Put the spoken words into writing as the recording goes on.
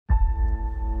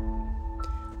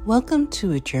Welcome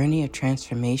to a journey of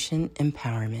transformation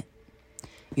empowerment.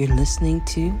 You're listening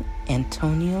to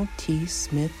Antonio T.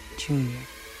 Smith Jr.,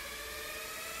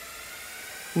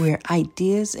 where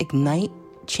ideas ignite,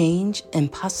 change,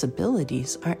 and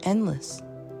possibilities are endless.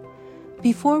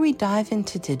 Before we dive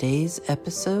into today's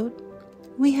episode,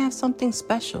 we have something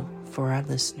special for our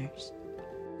listeners.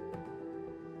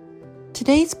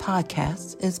 Today's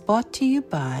podcast is brought to you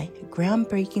by a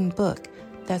groundbreaking book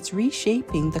that's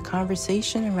reshaping the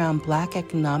conversation around Black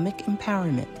economic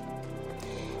empowerment.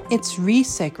 It's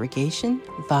Resegregation,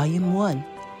 Volume 1,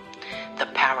 The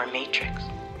Power Matrix,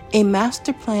 a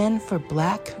master plan for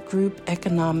Black group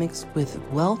economics with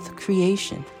wealth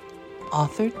creation,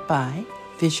 authored by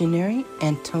visionary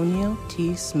Antonio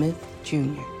T. Smith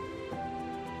Jr.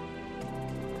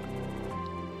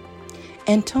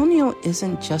 Antonio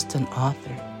isn't just an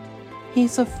author.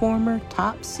 He's a former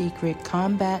top-secret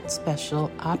combat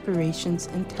special operations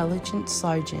intelligence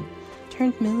sergeant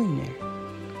turned millionaire.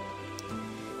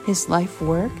 His life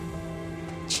work?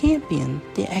 Championed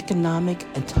the economic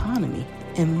autonomy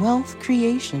and wealth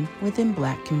creation within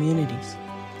Black communities.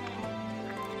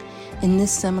 In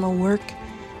this seminal work,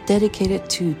 dedicated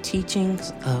to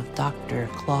teachings of Dr.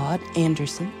 Claude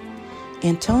Anderson,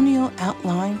 Antonio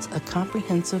outlines a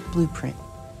comprehensive blueprint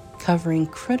covering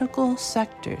critical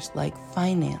sectors like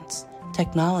finance,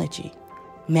 technology,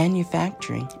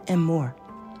 manufacturing, and more.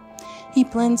 He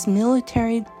blends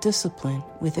military discipline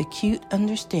with acute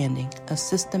understanding of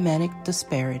systematic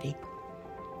disparity.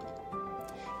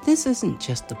 This isn't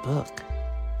just a book.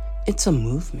 It's a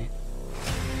movement,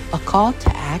 a call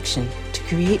to action to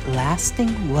create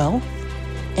lasting wealth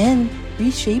and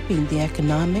reshaping the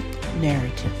economic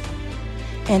narrative.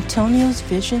 Antonio's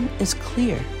vision is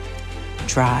clear.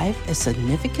 Drive a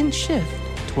significant shift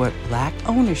toward Black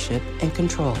ownership and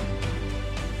control.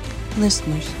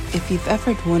 Listeners, if you've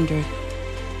ever wondered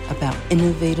about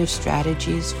innovative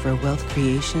strategies for wealth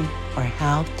creation or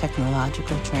how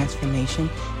technological transformation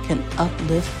can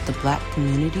uplift the Black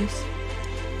communities,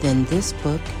 then this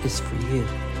book is for you.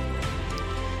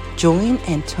 Join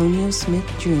Antonio Smith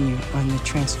Jr. on the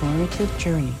transformative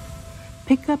journey.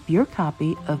 Pick up your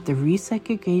copy of the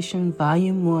Resegregation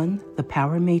Volume 1, The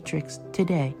Power Matrix,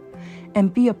 today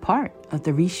and be a part of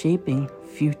the reshaping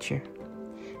future.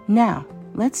 Now,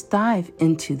 let's dive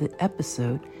into the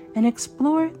episode and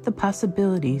explore the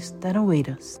possibilities that await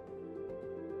us.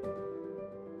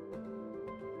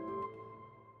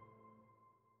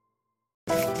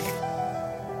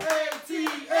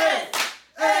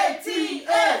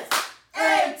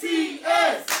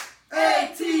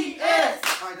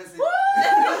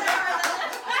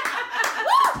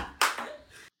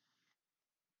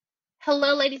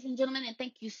 Hello, ladies and gentlemen, and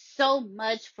thank you so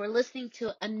much for listening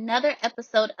to another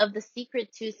episode of the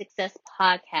Secret to Success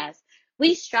podcast.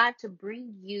 We strive to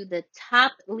bring you the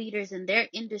top leaders in their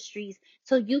industries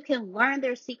so you can learn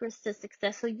their secrets to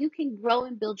success, so you can grow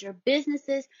and build your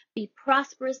businesses, be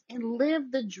prosperous, and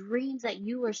live the dreams that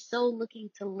you are so looking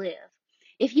to live.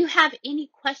 If you have any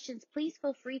questions, please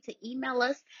feel free to email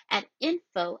us at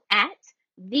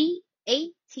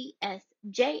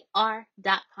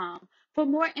info@theatsjr.com for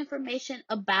more information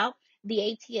about the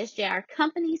ATSJR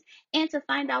companies and to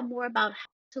find out more about how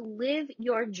to live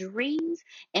your dreams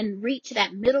and reach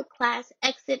that middle class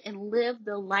exit and live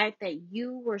the life that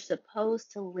you were supposed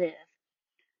to live.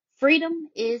 Freedom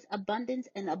is abundance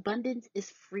and abundance is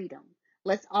freedom.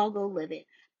 Let's all go live it.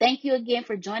 Thank you again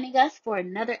for joining us for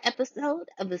another episode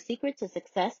of the Secret to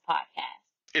Success podcast.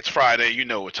 It's Friday. You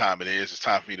know what time it is. It's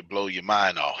time for me to blow your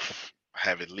mind off.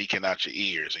 Have it leaking out your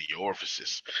ears and your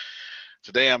orifices.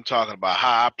 Today I'm talking about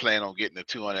how I plan on getting to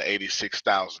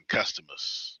 286,000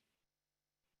 customers.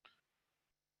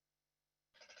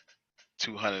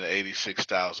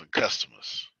 286,000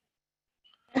 customers.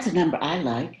 That's a number I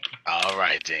like. All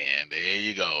right, Dan. There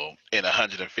you go. In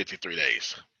 153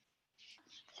 days.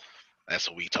 That's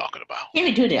what we talking about. Can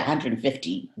we do it at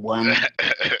 151?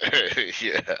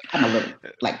 Yeah. I'm a little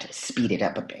like to speed it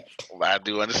up a bit. Well, I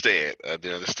do understand.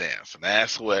 So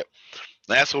that's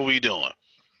what we doing.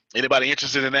 Anybody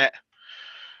interested in that?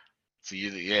 So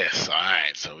yes, all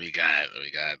right. So we got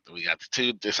the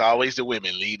two. It's always the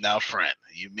women leading out front.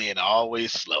 You men are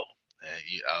always slow.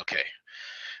 Okay,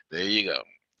 there you go.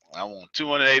 I want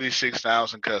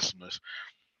 286,000 customers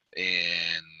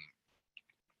in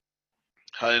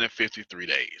 153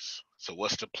 days. So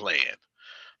what's the plan?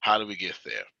 How do we get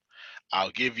there?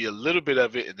 I'll give you a little bit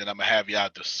of it, and then I'm gonna have y'all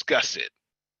discuss it.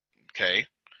 Okay,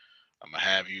 I'm gonna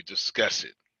have you discuss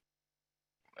it.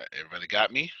 Everybody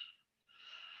got me?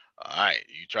 All right,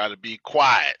 you try to be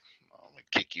quiet. I'm gonna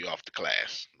kick you off the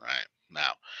class. All right,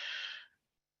 now,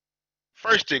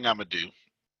 first thing I'm gonna do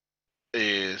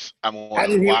is I'm going I to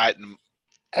didn't hear. widen.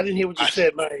 I didn't hear what you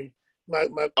said. Oh, My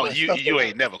stuff you went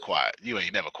ain't out. never quiet. You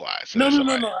ain't never quiet, so No, that's no, all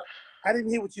no, right. no. I didn't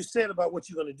hear what you said about what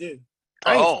you're gonna do.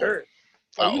 I ain't Oh, scared.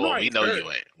 Oh, you know well, I we ain't know scared.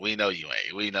 you ain't. We know you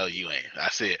ain't. We know you ain't. I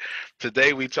said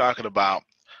today we talking about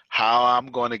how I'm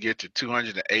going to get to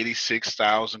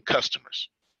 286,000 customers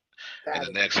in Got the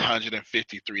it, next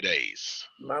 153 days.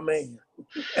 my man.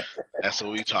 That's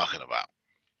what we talking about.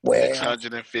 Next Well,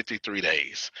 153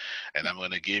 days, and I'm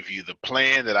going to give you the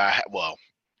plan that I have. Well,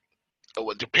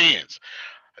 it depends.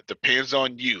 It depends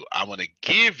on you. I'm going to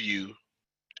give you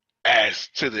as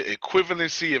to the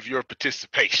equivalency of your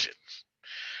participation.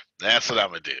 That's what I'm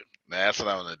gonna do. That's what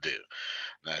I'm gonna do.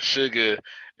 Now, Sugar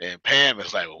and Pam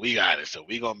is like, well, we got it, so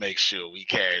we gonna make sure we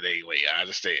carry it anyway. I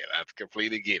understand. I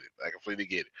completely get it. I completely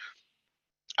get it.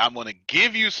 I'm gonna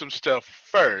give you some stuff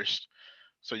first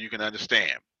so you can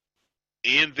understand.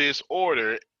 In this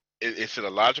order, it's in a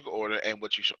logical order, and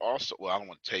what you should also. Well, I don't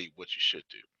want to tell you what you should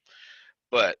do,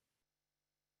 but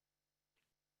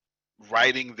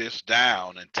writing this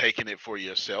down and taking it for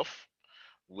yourself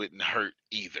wouldn't hurt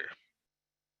either.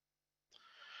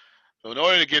 So in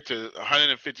order to get to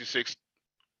 156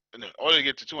 in order to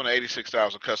get to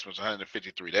 286,000 customers in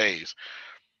 153 days,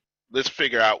 let's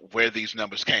figure out where these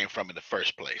numbers came from in the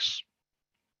first place.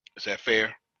 Is that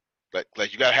fair?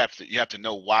 Like you have to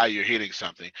know why you're hitting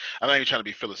something. I'm not even trying to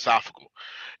be philosophical.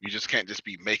 You just can't just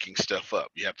be making stuff up.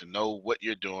 You have to know what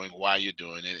you're doing, why you're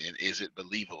doing it, and is it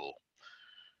believable?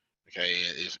 Okay,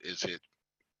 is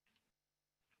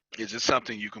it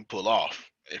something you can pull off?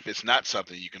 If it's not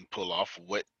something you can pull off,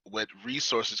 what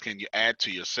resources can you add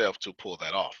to yourself to pull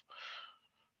that off?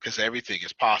 Because everything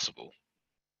is possible,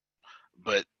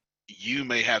 but you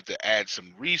may have to add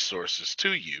some resources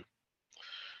to you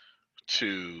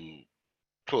to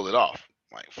pull it off.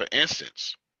 Like, for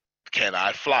instance, can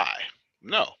I fly?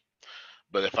 No.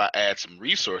 But if I add some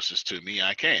resources to me,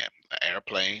 I can. An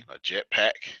airplane, a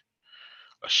jetpack,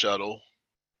 a shuttle.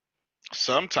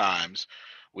 Sometimes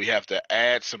we have to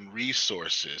add some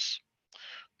resources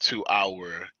to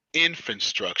our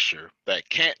infrastructure that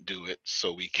can't do it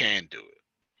so we can do it.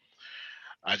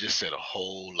 I just said a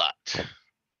whole lot.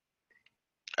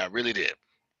 I really did.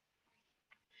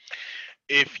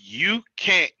 If you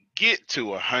can't get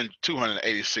to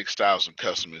 286,000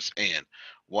 customers in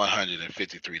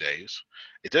 153 days,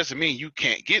 it doesn't mean you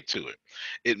can't get to it.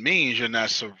 It means you're not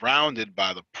surrounded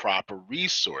by the proper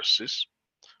resources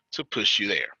to push you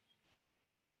there.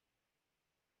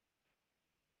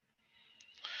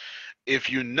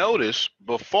 If you notice,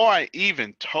 before I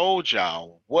even told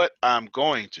y'all what I'm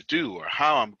going to do or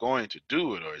how I'm going to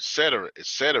do it, or et cetera, et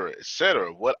cetera, et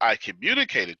cetera, what I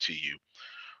communicated to you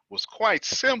was quite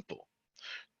simple.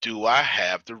 Do I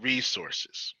have the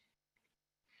resources?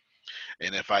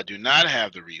 And if I do not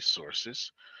have the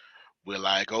resources, will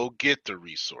I go get the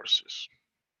resources?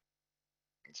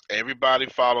 Everybody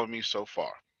follow me so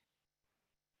far.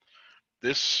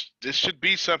 This should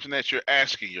be something that you're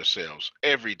asking yourselves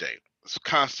every day,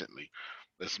 constantly,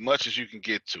 as much as you can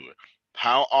get to it.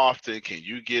 How often can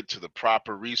you get to the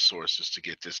proper resources to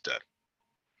get this done?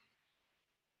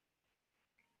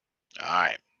 All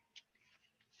right.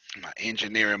 My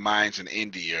engineering minds in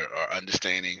India are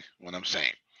understanding what I'm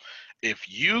saying. If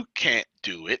you can't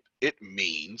do it, it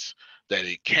means that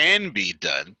it can be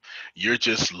done. You're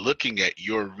just looking at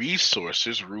your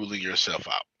resources, ruling yourself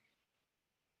out.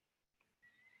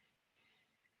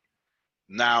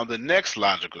 Now, the next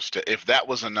logical step, if that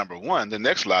was a number one, the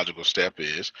next logical step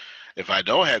is, if I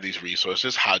don't have these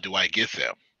resources, how do I get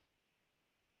them?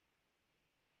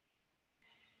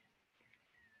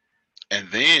 And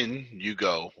then you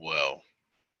go, well,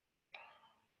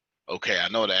 okay, I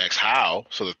know to ask how.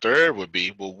 So the third would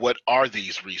be, well, what are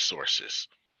these resources?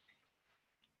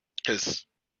 Because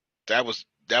that was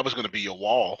going to be your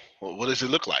wall. Well, what does it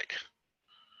look like?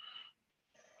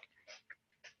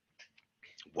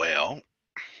 Well,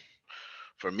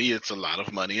 for me, it's a lot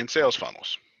of money in sales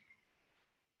funnels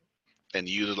and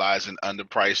utilizing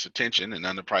underpriced attention and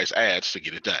underpriced ads to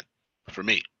get it done. For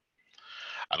me,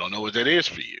 I don't know what that is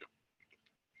for you,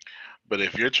 but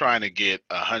if you're trying to get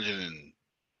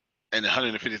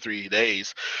 153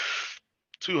 days,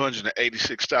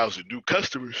 286,000 new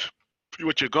customers,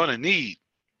 what you're going to need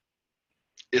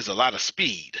is a lot of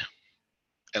speed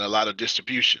and a lot of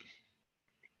distribution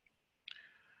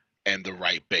and the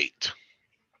right bait.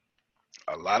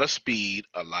 A lot of speed,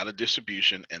 a lot of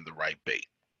distribution, and the right bait.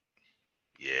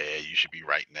 Yeah, you should be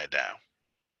writing that down.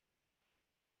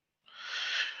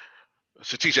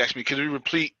 Satish asked me, "Can we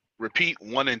repeat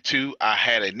 1 and 2? I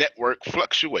had a network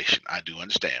fluctuation." I do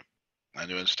understand. I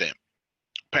do understand.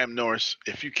 Pam Norris,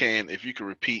 if you can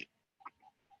repeat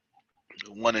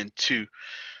 1 and 2,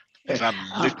 because Sure.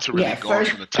 I'm literally Yeah, going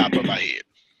from the top of my head.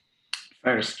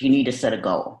 first, you need to set a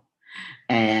goal.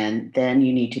 And then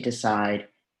you need to decide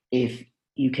if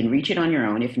you can reach it on your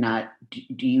own. If not,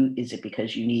 is it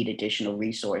because you need additional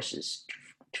resources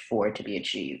for it to be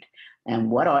achieved? And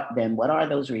what are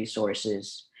those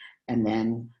resources? And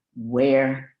then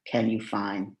where can you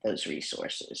find those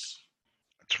resources?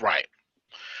 That's right.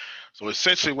 So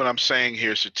essentially what I'm saying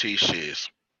here, Satish, is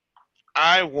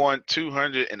I want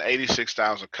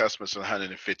 286,000 customers in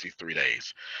 153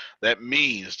 days. That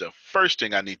means the first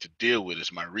thing I need to deal with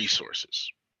is my resources.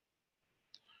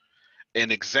 In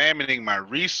examining my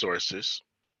resources,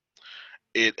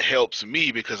 it helps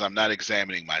me because I'm not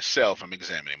examining myself, I'm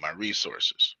examining my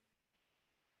resources.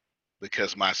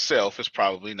 Because myself is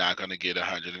probably not going to get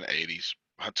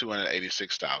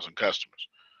 286,000 customers.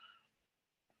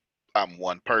 I'm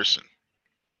one person.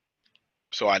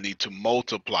 So I need to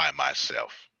multiply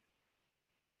myself.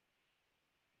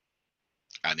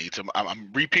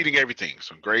 I'm repeating everything.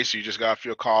 So Grace, you just got off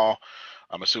your call.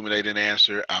 I'm assuming they didn't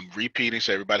answer. I'm repeating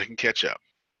so everybody can catch up.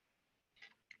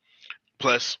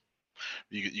 Plus,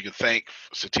 you can thank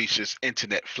Satish's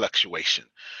internet fluctuation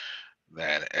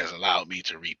that has allowed me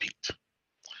to repeat.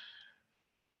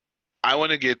 I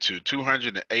want to get to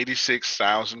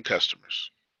 286,000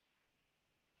 customers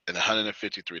in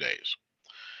 153 days.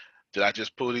 Did I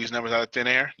just pull these numbers out of thin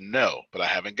air? No, but I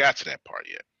haven't got to that part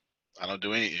yet. I don't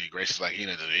do anything. Grace is like, he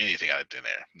doesn't do anything out of thin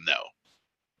air. No,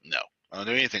 I don't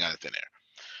do anything out of thin air.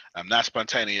 I'm not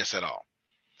spontaneous at all.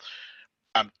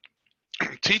 I'm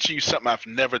teaching you something I've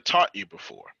never taught you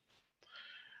before.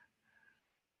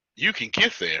 You can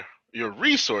get there. Your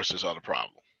resources are the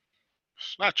problem.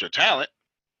 It's not your talent.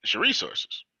 It's your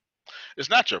resources. It's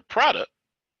not your product.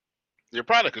 Your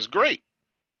product is great.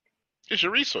 It's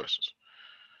your resources.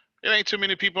 There ain't too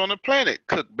many people on the planet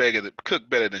cook better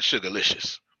than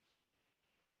Sugarlicious.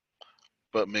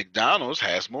 But McDonald's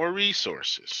has more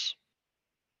resources.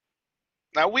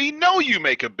 Now we know you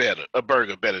make a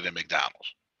burger better than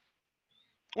McDonald's.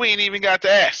 We ain't even got to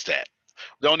ask that.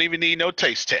 Don't even need no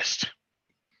taste test.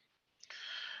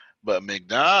 But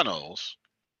McDonald's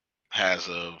has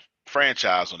a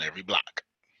franchise on every block.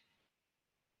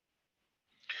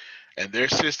 And their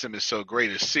system is so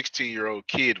great, a 16-year-old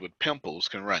kid with pimples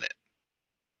can run it.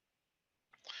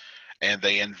 And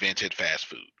they invented fast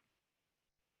food.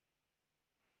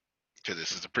 Because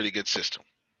this is a pretty good system.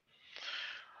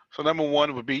 So number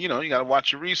one would be, you got to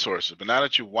watch your resources. But now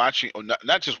that you're watching, or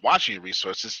not just watching your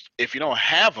resources, if you don't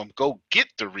have them, go get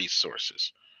the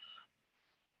resources.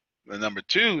 And number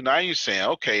two, now you're saying,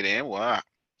 okay, then, well,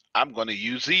 I'm going to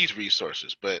use these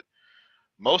resources. But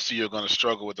most of you are going to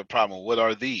struggle with the problem. What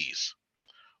are these?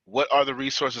 What are the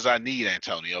resources I need,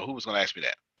 Antonio? Who was going to ask me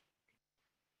that?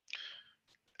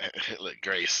 Look,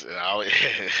 Grace,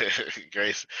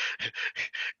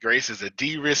 Grace is a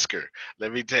de-risker.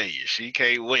 Let me tell you, she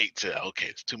can't wait to. Okay,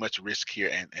 it's too much risk here,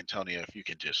 and Antonio, if you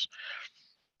can just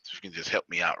help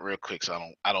me out real quick, so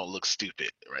I don't look stupid,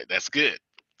 right? That's good.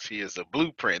 She is a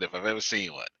blueprint if I've ever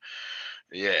seen one.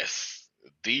 Yes,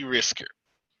 de-risker,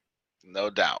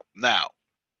 no doubt. Now,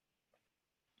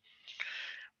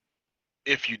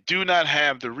 if you do not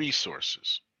have the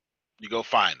resources, you go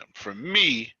find them. For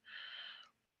me,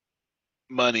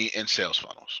 money and sales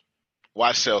funnels.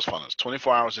 Why sales funnels?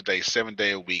 24 hours a day, 7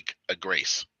 day a week, a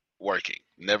Grace working.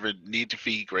 Never need to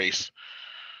feed Grace,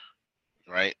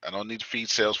 right? I don't need to feed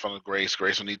sales funnel Grace.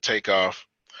 Grace don't need to take off.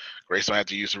 Grace don't have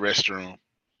to use the restroom.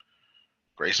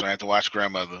 Grace don't have to watch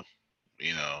grandmother.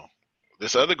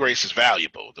 This other Grace is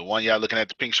valuable. The one y'all looking at,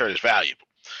 the pink shirt, is valuable,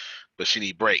 but she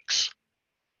need breaks.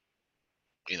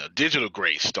 Digital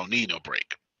Grace don't need no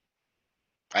break.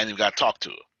 I ain't even got to talk to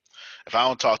her. If I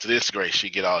don't talk to this Grace, she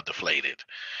get all deflated.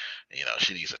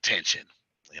 She needs attention.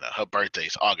 Her birthday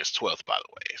is August 12th, by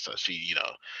the way. So she,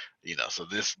 so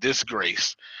this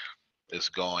Grace is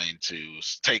going to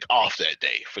take off that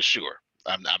day for sure.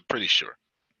 I'm pretty sure.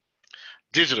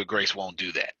 Digital Grace won't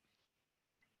do that.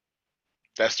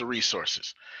 That's the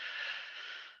resources.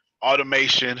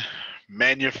 Automation,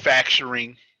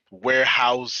 manufacturing,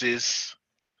 warehouses,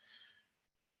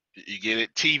 you get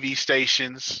it, TV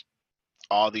stations,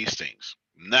 all these things.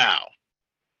 Now,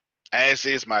 as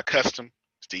is my custom,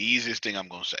 it's the easiest thing I'm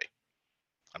going to say.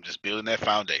 I'm just building that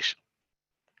foundation.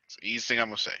 It's the easiest thing I'm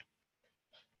going to say.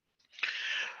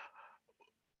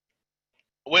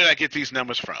 Where did I get these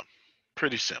numbers from?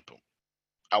 Pretty simple.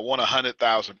 I want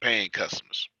 100,000 paying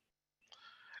customers.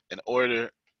 In order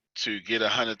to get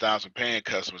 100,000 paying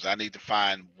customers, I need to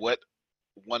find what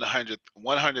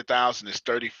 100,000 is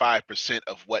 35%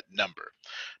 of what number,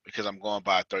 because I'm going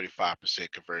by a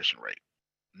 35% conversion rate.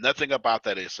 Nothing about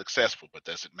that is successful, but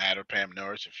does it matter, Pam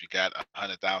Norris? If you got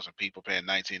 100,000 people paying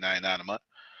 $19.99 a month,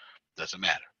 doesn't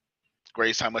matter.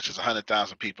 Grace, how much is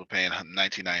 100,000 people paying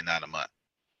 $19.99 a month?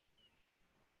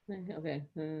 Okay.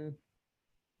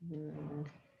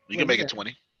 You can make it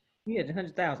 20. You had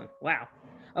 100,000. Wow.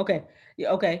 Okay.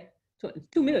 Yeah. Okay.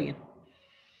 2 million.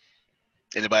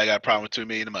 Anybody got a problem with $2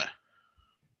 million a month?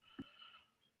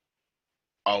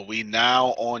 Are we now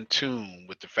on tune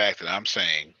with the fact that I'm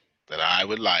saying that I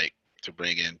would like to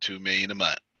bring in $2 million a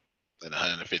month in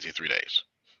 153 days?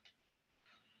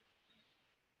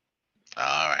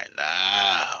 All right,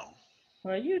 now.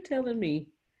 Are you telling me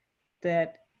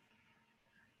that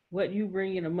what you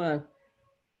bring in a month,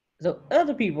 so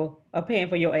other people are paying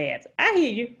for your ads? I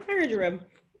hear you. I heard you, Reverend.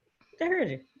 I heard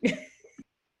you. You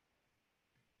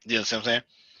know what I'm saying?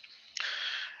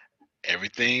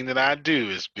 Everything that I do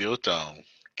is built on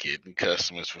getting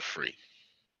customers for free.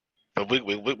 But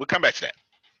we'll come back to that.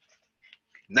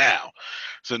 Now,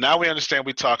 so now we understand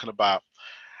we're talking about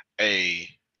a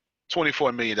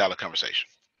 $24 million conversation.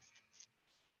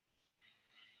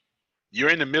 You're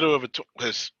in the middle of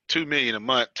because $2 million a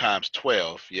month times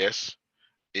 12, yes,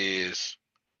 is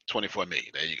 24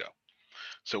 million. There you go.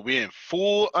 So we're in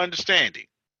full understanding,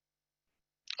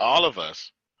 all of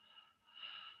us,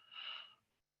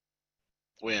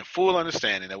 we're in full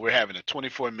understanding that we're having a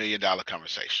 $24 million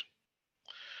conversation.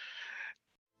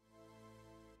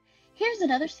 Here's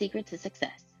another secret to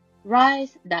success.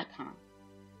 Rise.com.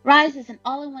 Rise is an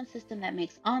all-in-one system that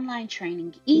makes online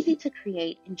training easy to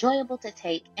create, enjoyable to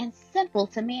take, and simple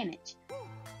to manage.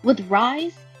 With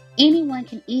Rise, anyone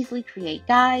can easily create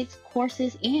guides,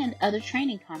 courses, and other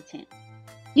training content.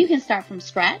 You can start from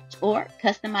scratch or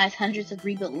customize hundreds of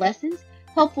rebuilt lessons,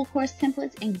 helpful course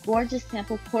templates, and gorgeous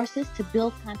sample courses to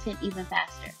build content even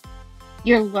faster.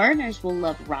 Your learners will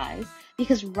love Rise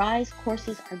because Rise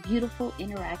courses are beautiful,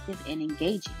 interactive, and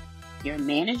engaging. Your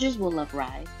managers will love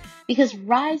Rise because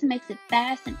Rise makes it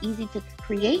fast and easy to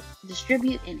create,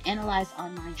 distribute, and analyze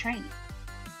online training.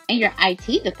 And your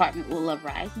IT department will love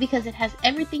Rise because it has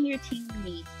everything your team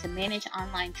needs to manage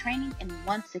online training in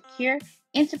one secure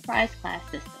enterprise class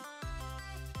system.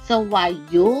 So why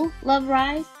you'll love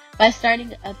Rise? By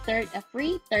starting a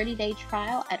free 30-day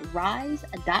trial at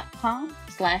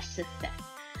rise.com/success.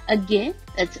 Again,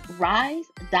 that's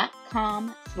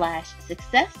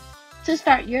rise.com/success to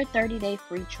start your 30-day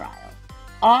free trial.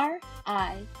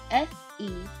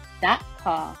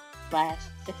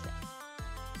 RISE.com/success.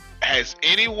 Has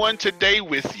anyone today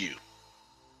with you,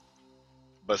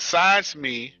 besides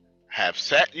me, have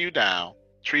sat you down,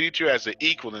 treated you as an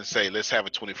equal, and say, let's have a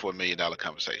 $24 million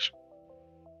conversation?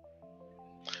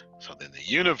 So then the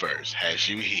universe has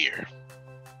you here.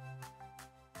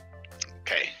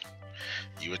 Okay.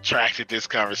 You attracted this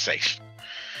conversation.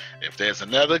 If there's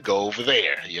another, go over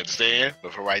there. You understand?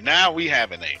 But for right now, we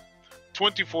having a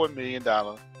 $24 million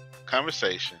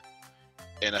conversation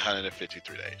in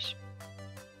 153 days.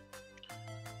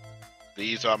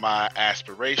 These are my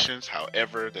aspirations.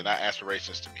 However, they're not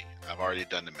aspirations to me. I've already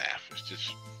done the math. It's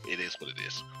just, it is what it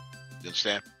is. You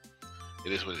understand?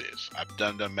 It is what it is. I've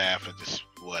done the math and just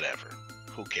whatever.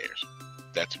 Who cares?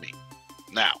 That's me.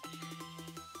 Now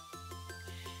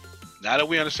that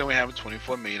we understand we have a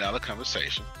 $24 million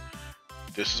conversation,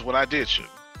 this is what I did, Sugar.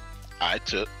 I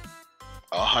took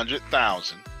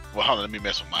 100,000. Well, hold on, let me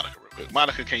mess with Monica real quick.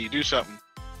 Monica, can you do something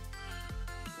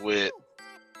with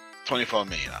 $24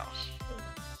 million?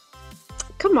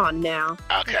 Come on now.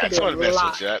 Okay, I just wanted to mess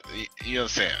with you. You know what I'm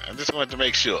saying? I just wanted to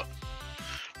make sure.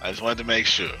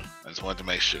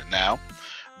 Now,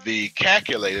 the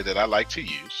calculator that I like to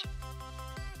use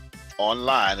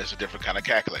online is a different kind of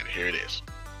calculator. Here it is.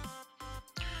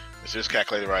 It's this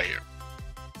calculator right here.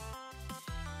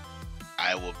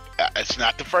 It's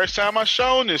not the first time I've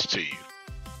shown this to you.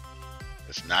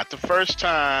 It's not the first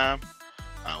time.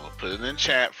 I will put it in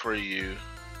chat for you.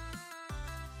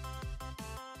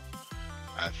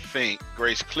 I think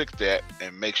Grace click that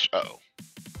and make sure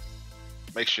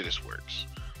this works.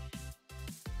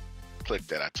 Click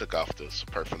that. I took off the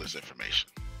superfluous information.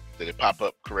 Did it pop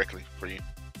up correctly for you?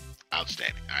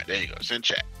 Outstanding. All right, there you go. It's in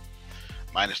chat.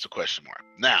 Minus the question mark.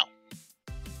 Now,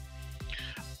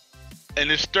 in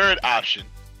this third option,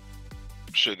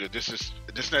 Sugar, these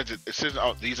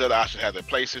other options have their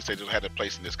places. They don't have their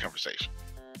place in this conversation.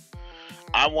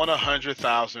 I want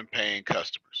 100,000 paying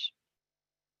customers.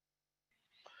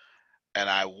 And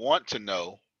I want to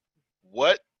know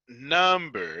what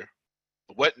number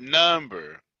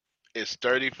is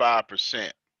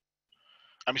 35%.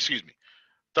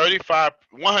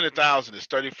 100,000 is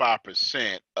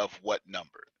 35% of what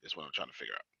number is what I'm trying to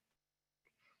figure out.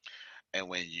 And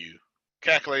when you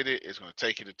Calculate it. It's going to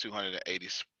take you to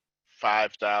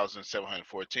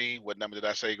 285,714. What number did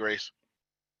I say, Grace?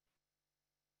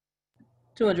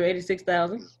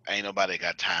 286,000. Ain't nobody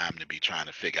got time to be trying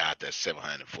to figure out that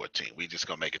 714. We just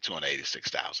going to make it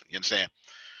 286,000. You understand?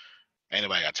 Ain't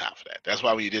nobody got time for that. That's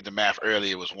why when you did the math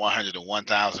earlier, it was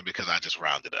 101,000 because I just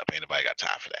rounded up. Ain't nobody got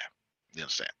time for that. You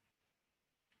understand?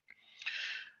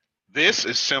 This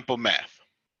is simple math.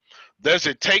 Does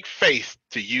it take faith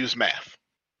to use math?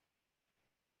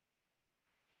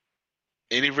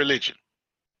 Any religion?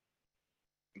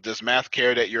 Does math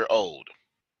care that you're old?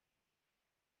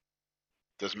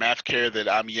 Does math care that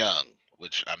I'm young?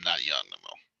 Which I'm not young no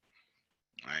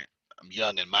more. Right? I'm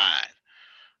young in mind,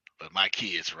 but my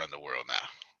kids run the world now.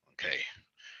 Okay,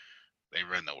 they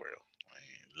run the world.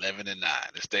 11 and 9.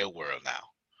 It's their world now.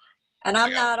 And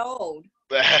I'm not old.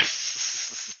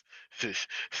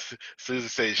 Susan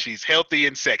says she's healthy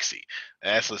and sexy.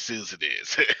 That's what Susan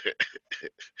is.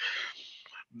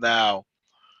 Now,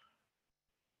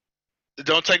 it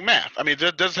don't take math. I mean,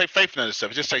 it doesn't take faith in other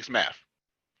stuff. It just takes math.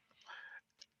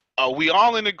 Are we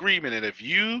all in agreement that if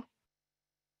you,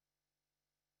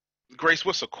 Grace,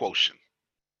 what's a quotient?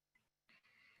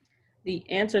 The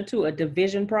answer to a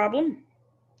division problem.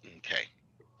 Okay.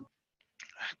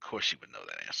 Of course you would know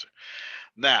that answer.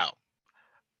 Now,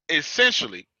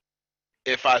 essentially,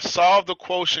 if I solve the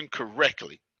quotient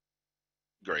correctly,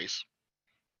 Grace,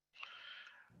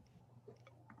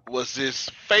 was this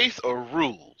faith or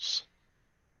rules?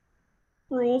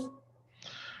 Rules.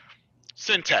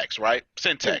 Syntax, right?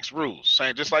 Syntax, rules.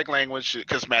 Same, just like language,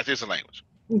 because math is a language.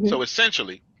 Mhm. So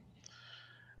essentially,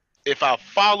 if I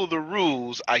follow the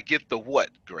rules, I get the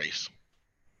what, Grace?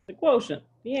 The quotient.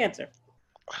 The answer.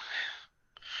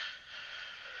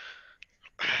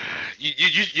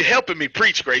 You're helping me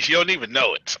preach, Grace. You don't even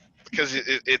know it because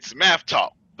it's math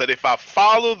talk. But if I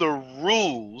follow the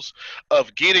rules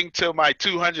of getting to my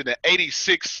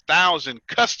 286,000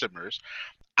 customers,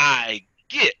 I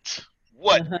get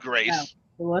what, Grace?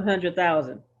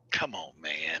 100,000. Come on,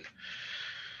 man.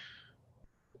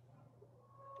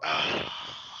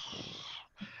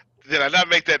 Did I not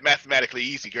make that mathematically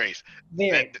easy, Grace?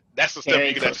 Very. That's the stuff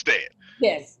you can understand.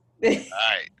 Yes. All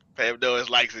right. Pam Noah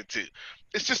likes it too.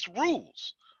 It's just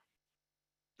rules.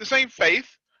 This ain't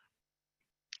faith.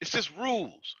 It's just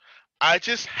rules. I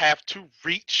just have to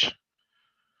reach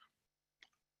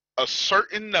a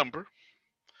certain number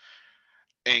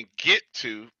and get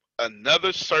to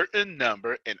another certain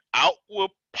number, and out will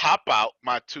pop out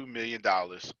my $2 million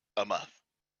a month.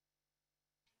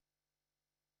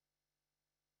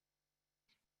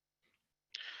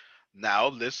 Now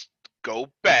let's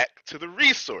go back to the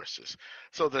resources.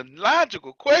 So the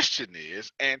logical question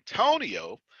is,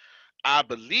 Antonio, I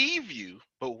believe you,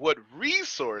 but what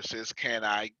resources can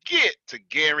I get to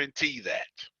guarantee that?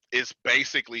 It's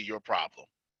basically your problem.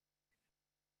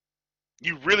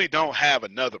 You really don't have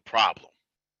another problem.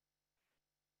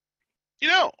 You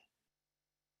know,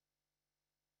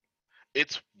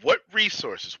 it's what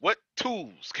resources, what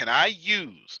tools can I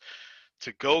use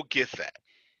to go get that?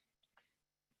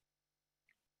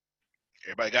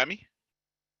 Everybody got me?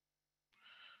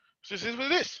 This is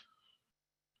what it is.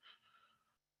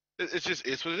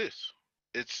 It's what it is.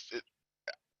 It's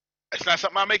not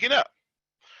something I'm making up.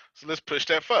 So let's push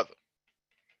that further.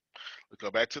 Let's go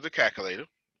back to the calculator.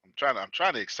 I'm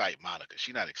trying to excite Monica.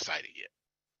 She's not excited yet.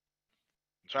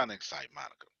 I'm trying to excite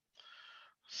Monica.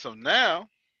 So now,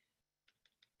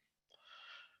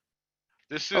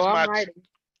 this is my.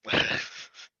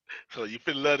 So you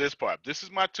finna love this part. This is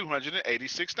my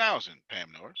 286,000, Pam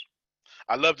Norris.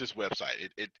 I love this website.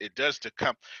 It does to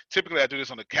come. Typically, I do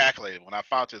this on the calculator. When I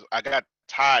found this, I got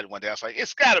tired one day. I was like,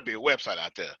 it's got to be a website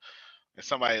out there. And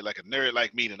somebody like a nerd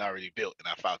like me that already built, and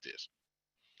I found this.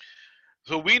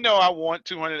 So we know I want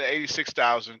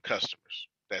 286,000 customers.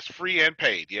 That's free and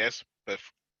paid, yes. But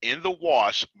in the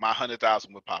wash, my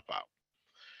 100,000 would pop out.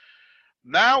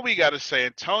 Now we got to say,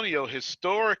 Antonio,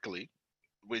 historically,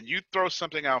 when you throw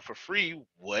something out for free,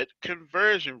 what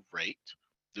conversion rate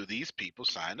do these people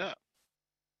sign up?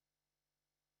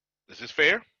 Is this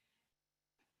fair?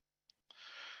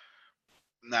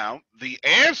 Now, the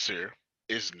answer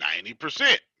is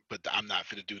 90%, but I'm not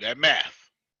going to do that math.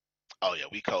 Oh, yeah,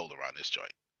 we cold around this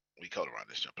joint.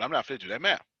 But I'm not going to do that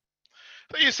math.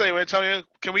 So you say, well, Antonio,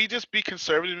 can we just be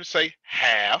conservative and say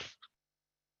half?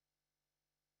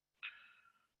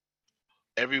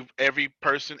 Every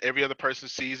other person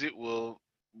sees it will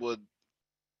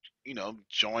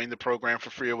join the program for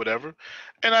free or whatever.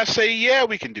 And I say, yeah,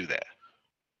 we can do that.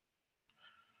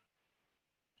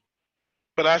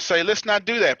 But I say, let's not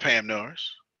do that, Pam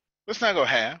Norris. Let's not go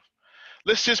half.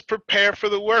 Let's just prepare for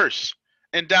the worst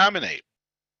and dominate.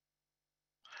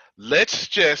 let's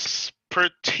just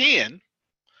pretend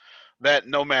that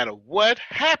no matter what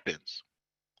happens,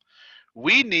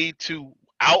 we need to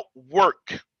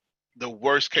outwork the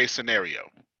worst case scenario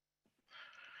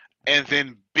and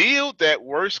then build that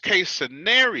worst case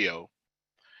scenario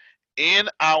in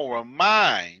our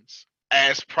minds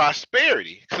as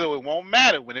prosperity, so it won't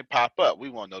matter when it pop up. We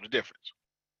won't know the difference.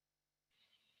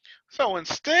 So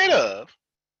instead of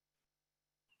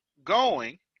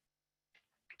going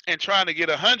and trying to get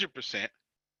 100%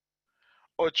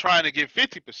 or trying to get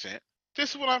 50%,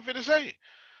 this is what I'm going to say.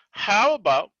 How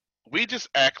about we just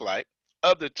act like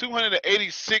of the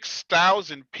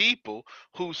 286,000 people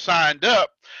who signed up,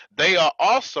 they are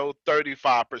also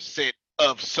 35%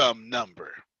 of some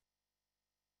number.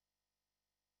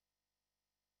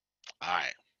 All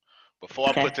right. Before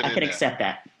I put it in there. I can accept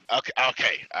that. Okay.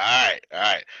 All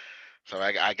right. So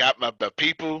I got the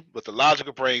people with the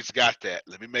logical brains got that.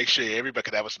 Let me make sure everybody,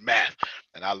 because that was math.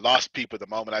 And I lost people the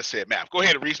moment I said math. Go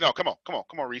ahead, Reese. No, come on,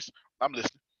 Reese. I'm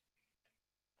listening.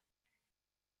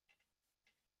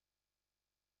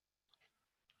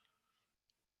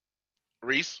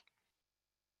 Reese?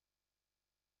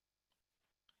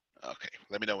 Okay,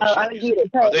 let me know when Oh, she I was unmutes.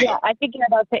 muted. So, Oh, there you yeah, go. I think you're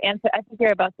about to answer. I think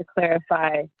you're about to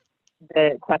clarify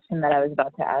the question that I was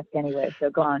about to ask anyway.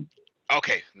 So go on.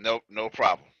 Okay, no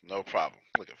problem. No problem.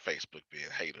 Look at Facebook being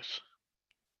haters.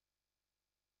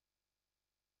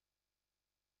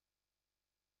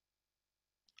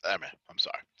 I'm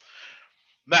sorry.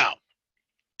 Now,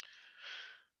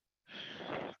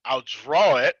 I'll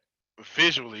draw it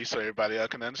visually so everybody else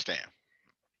can understand.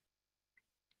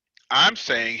 I'm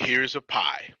saying here's a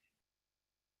pie.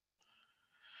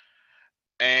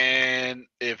 And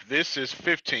if this is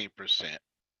 15%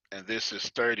 and this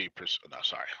is 30%, no,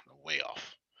 sorry, I'm way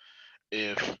off.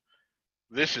 If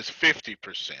this is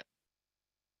 50%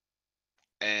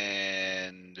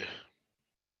 and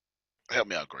help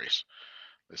me out, Grace.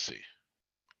 Let's see.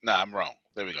 No, I'm wrong.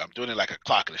 There we go. I'm doing it like a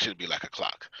clock, and it should be like a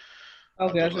clock.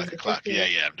 I'm doing it like a clock. Yeah,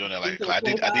 I'm doing it like a clock.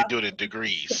 I did do it in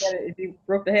degrees. If you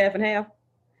broke the half and half.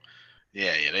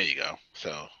 Yeah, there you go.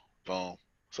 So, boom.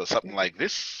 So something like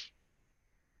this.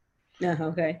 Yeah,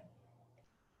 okay.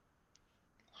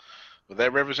 Would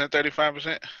that represent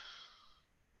 35%?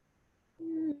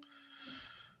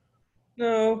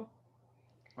 No.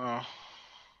 Oh,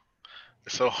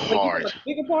 it's so hard. The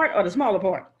bigger part or the smaller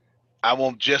part? I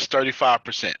want just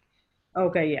 35%.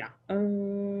 Okay, yeah.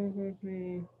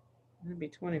 That'd be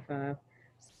 25.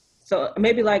 So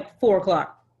maybe like 4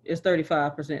 o'clock is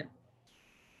 35%.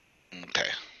 Okay.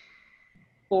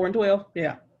 4 and 12,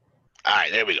 yeah. All right,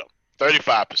 there we go.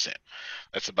 35%.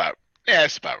 That's about right.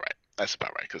 That's about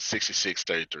right. Because 66,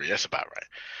 33. That's about right.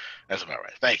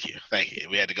 Thank you.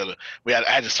 We had to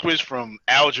I had to switch from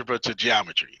algebra to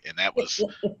geometry, and that was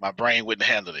my brain wouldn't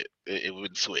handle it. It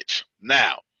wouldn't switch.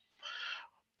 Now,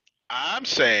 I'm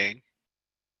saying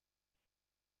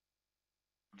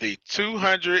the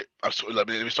 200. Let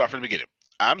me start from the beginning.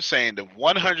 I'm saying the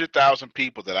 100,000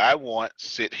 people that I want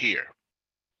sit here,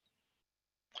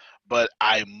 but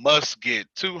I must get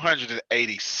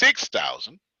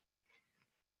 286,000.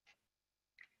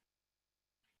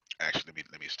 Actually,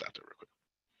 let me stop there real quick.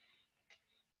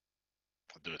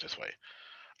 I'll do it this way.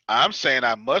 I'm saying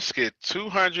I must get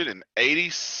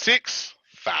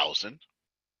 286,000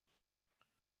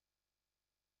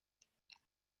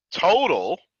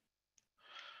 total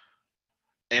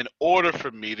in order for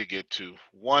me to get to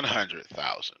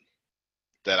 100,000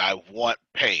 that I want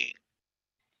paying.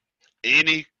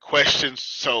 Any questions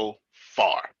so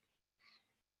far?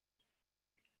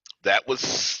 That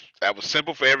was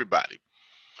simple for everybody.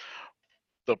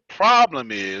 The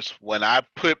problem is when I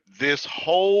put this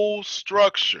whole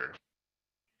structure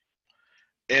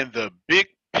in the big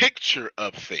picture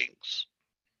of things.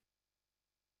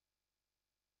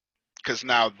 Because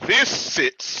now this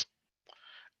sits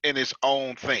in its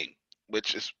own thing,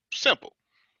 which is simple.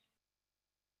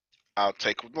 I'll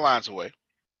take the lines away.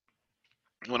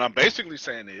 What I'm basically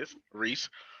saying is, Reese,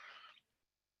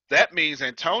 that means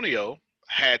Antonio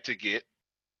had to get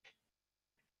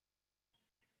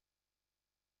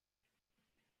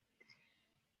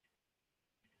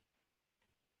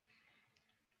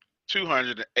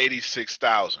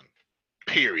 $286,000,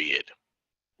 period.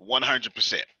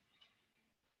 100%.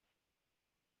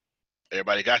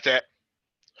 Everybody got that?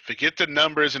 Forget the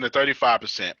numbers and the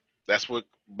 35%. That's what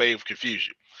may confuse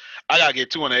you. I gotta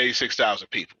get 286,000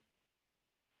 people.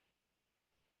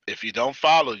 If you don't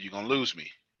follow, you're gonna lose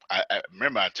me. I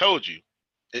remember I told you.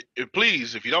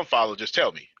 Please, if you don't follow, just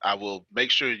tell me. I will make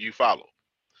sure you follow.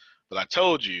 But I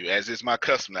told you, as is my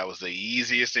custom, that was the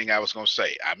easiest thing I was gonna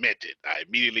say. I meant it. I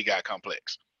immediately got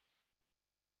complex.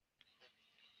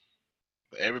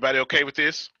 Everybody okay with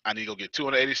this? I need to go get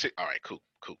 286. All right, cool.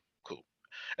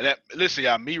 And that, listen,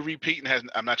 y'all, me repeating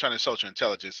I'm not trying to insult your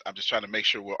intelligence. I'm just trying to make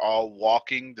sure we're all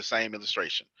walking the same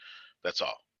illustration. That's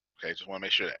all. Okay, just want to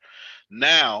make sure that.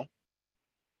 Now,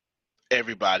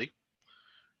 everybody.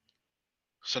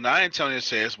 So now Antonio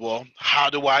says, well, how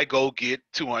do I go get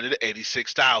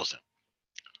 286,000?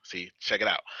 See, check it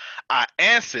out. I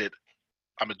answered,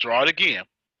 I'm going to draw it again.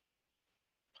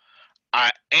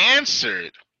 I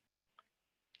answered,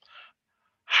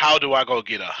 how do I go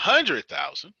get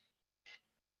 100,000?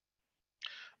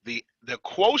 The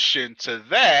quotient to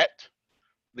that,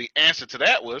 the answer to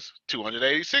that was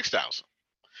 286,000.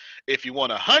 If you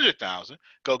want 100,000,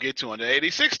 go get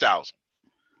 286,000.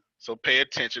 So pay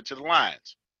attention to the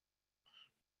lines.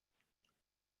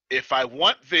 If I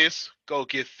want this, go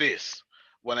get this.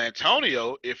 Well,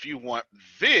 Antonio, if you want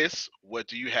this, what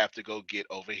do you have to go get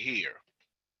over here?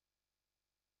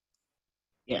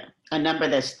 Yeah, a number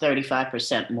that's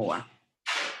 35% more.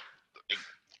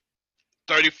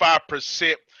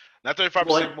 35%, not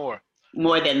 35% more.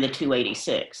 More than the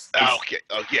 286. Okay.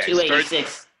 Oh, yeah.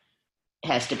 286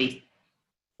 has to be,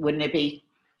 wouldn't it be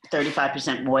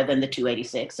 35% more than the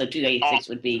 286? So 286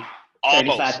 would be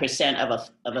 35%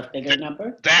 of a bigger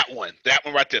number? That one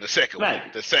right there, the second right.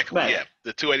 one. The second right. one, yeah.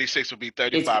 The 286 would be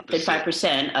 35%. It's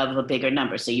 35% of a bigger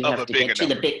number. So you have to get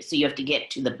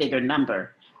to the bigger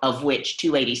number, of which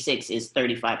 286 is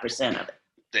 35% of it.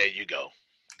 There you go.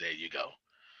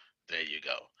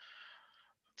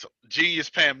 So genius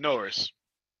Pam Norris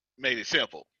made it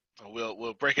simple.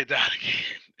 We'll break it down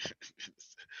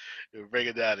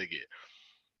again.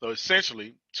 So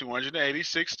essentially,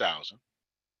 286,000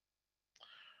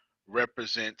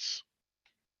 represents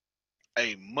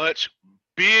a much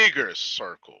bigger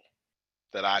circle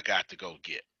that I got to go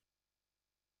get.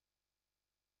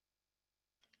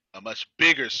 A much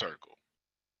bigger circle.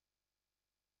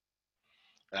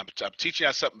 And I'm teaching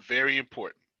you something very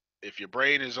important. If your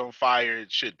brain is on fire,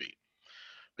 it should be,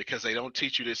 because they don't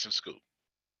teach you this in school.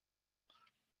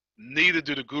 Neither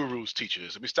do the gurus teach you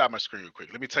this. Let me stop my screen real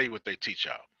quick. Let me tell you what they teach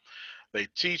y'all. They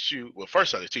teach you, well,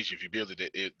 first of all, they teach you if you build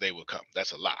it, they will come.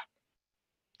 That's a lie.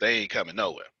 They ain't coming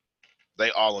nowhere. They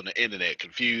all on the internet,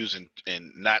 confused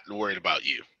and not worried about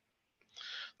you.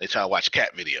 They try to watch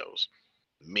cat videos,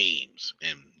 memes,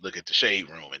 and look at the Shade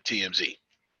Room and TMZ.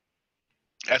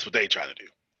 That's what they try to do.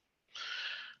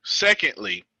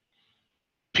 Secondly,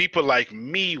 people like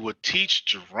me would teach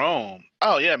Jerome,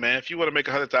 oh yeah, man, if you want to make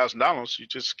 $100,000, you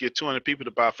just get 200 people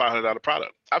to buy a $500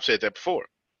 product. I've said that before.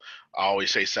 I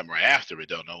always say something right after it,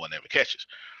 though no one ever catches.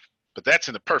 But that's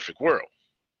in the perfect world.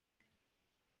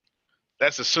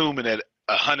 That's assuming that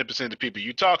 100% of the people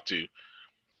you talk to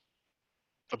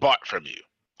bought from you.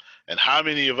 And how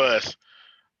many of us,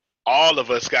 all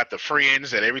of us, got the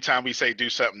friends that every time we say do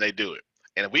something, they do it.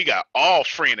 And we got all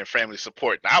friend and family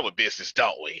support in our business,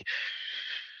 don't we?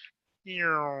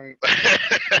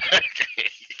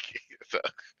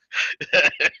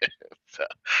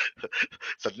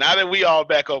 So now that we all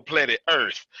back on planet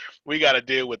Earth, we got to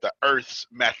deal with the Earth's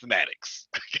mathematics.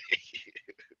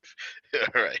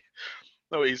 All right.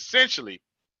 So essentially,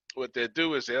 what they'll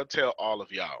do is they'll tell all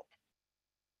of y'all,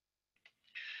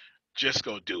 just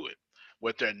go do it.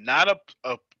 What they're not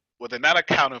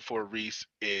accounting for, Reese,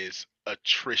 is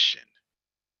attrition.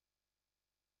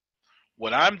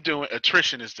 What I'm doing,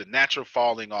 attrition is the natural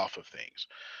falling off of things.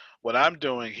 What I'm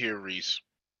doing here, Reese,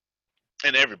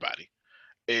 and everybody,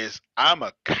 is I'm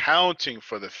accounting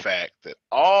for the fact that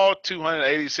all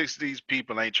 286 of these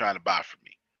people ain't trying to buy from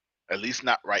me. At least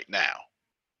not right now.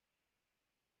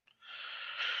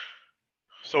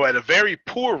 So at a very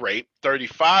poor rate,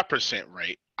 35%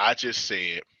 rate, I just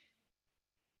said,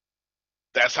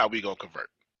 that's how we gonna convert.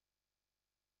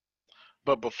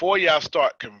 But before y'all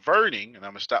start converting, and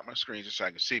I'm gonna stop my screen just so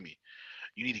I can see me,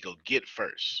 you need to go get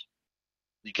first.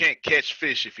 You can't catch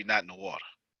fish if you're not in the water.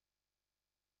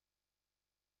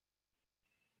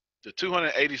 The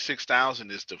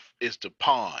 286,000 is the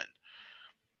pond.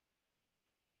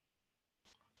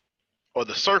 Or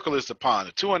the circle is the pond.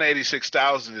 The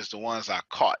 286,000 is the ones I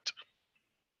caught.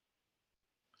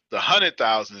 The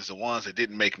 100,000 is the ones that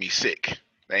didn't make me sick.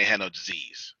 They ain't had no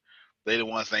disease. They the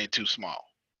ones that ain't too small.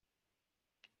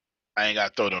 I ain't got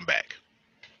to throw them back.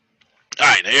 All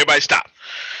right, now everybody stop.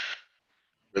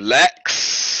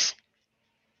 Relax.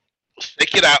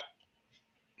 Shake it out.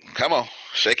 Come on,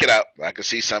 shake it out. I can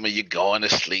see some of you going to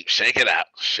sleep. Shake it out.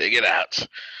 Shake it out.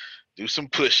 Do some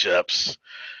push-ups.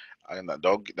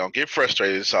 Don't get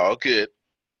frustrated. It's all good.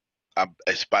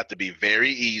 It's about to be very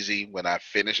easy. When I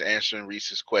finish answering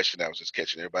Reese's question, I was just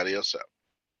catching everybody else up.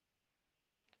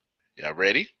 Y'all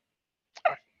ready?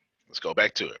 All right, let's go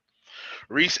back to it.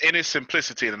 Reese, in its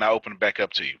simplicity, and I open it back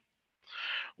up to you.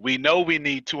 We know we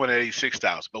need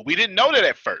 286,000, but we didn't know that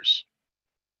at first.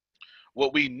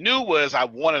 What we knew was I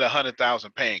wanted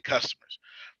 100,000 paying customers.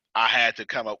 I had to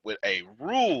come up with a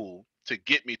rule to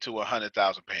get me to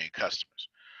 100,000 paying customers.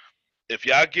 If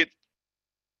y'all get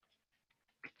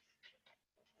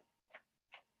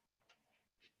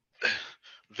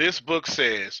this book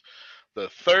says the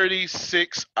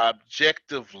 36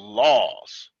 objective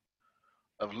laws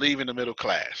of leaving the middle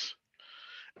class.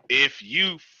 If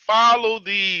you follow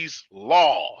these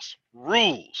laws,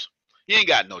 rules, you ain't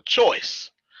got no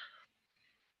choice.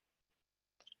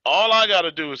 All I got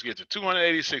to do is get to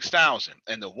 286,000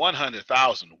 and the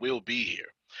 100,000 will be here.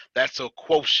 That's a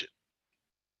quotient.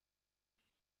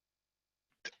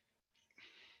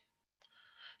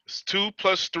 It's 2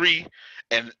 plus 3,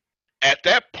 and at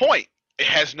that point, it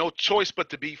has no choice but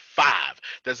to be 5.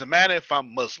 Doesn't matter if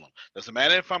I'm Muslim. Doesn't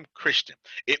matter if I'm Christian.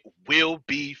 It will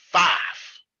be 5.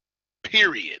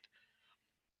 Period.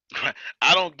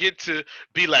 I don't get to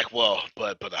be like, well,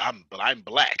 but I'm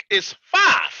black. It's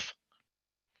 5.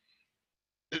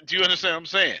 Do you understand what I'm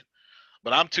saying?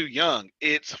 But I'm too young.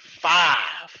 It's 5.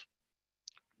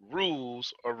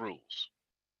 Rules are rules.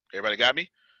 Everybody got me?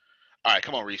 All right,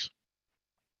 come on, Reese.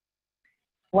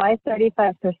 Why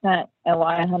 35% and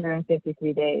why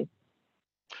 153 days?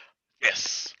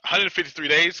 Yes, 153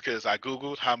 days because I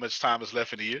Googled how much time is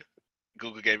left in the year.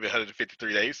 Google gave me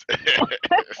 153 days.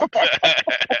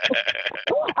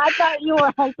 I thought you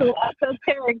were on some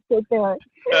esoteric shit there.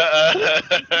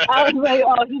 I was like,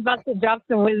 oh, he's about to drop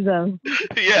some wisdom.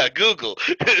 Yeah, Google.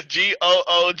 Google.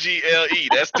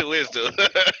 That's the wisdom.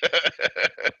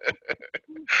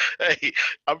 Hey,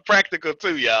 I'm practical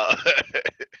too, y'all.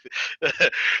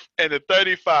 And the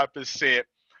 35%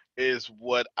 is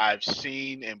what I've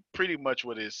seen and pretty much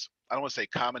what is, I don't want to say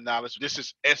common knowledge. This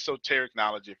is esoteric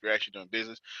knowledge if you're actually doing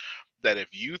business, that if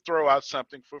you throw out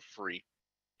something for free,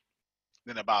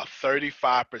 then about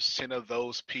 35% of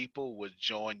those people would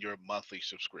join your monthly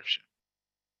subscription.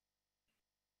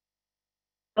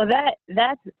 Well,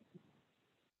 that's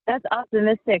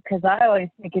optimistic because I always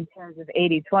think in terms of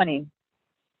 80-20.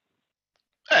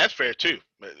 Yeah, that's fair too.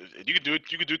 You can do it.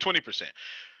 You can do 20%.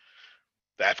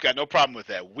 I've got no problem with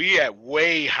that. We at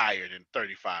way higher than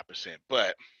 35%,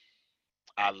 but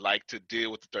I like to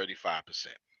deal with the 35%.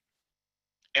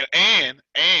 And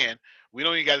we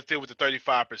don't even got to deal with the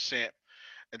 35%.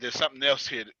 And there's something else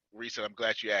here, Reese, I'm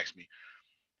glad you asked me.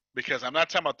 Because I'm not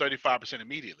talking about 35%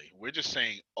 immediately. We're just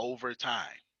saying over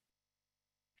time.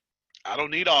 I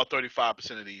don't need all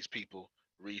 35% of these people,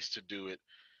 Reese, to do it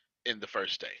in the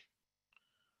first day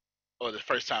or the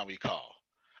first time we call.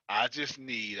 I just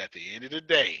need at the end of the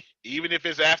day, even if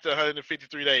it's after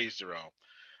 153 days, Jerome,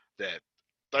 that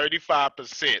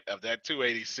 35% of that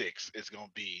 286 is going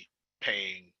to be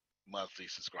paying monthly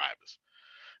subscribers.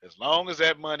 As long as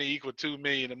that money equal $2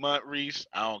 million a month, Reese,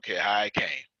 I don't care how it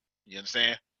came. You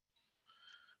understand?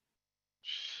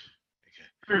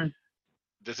 Okay.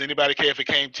 Does anybody care if it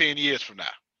came 10 years from now?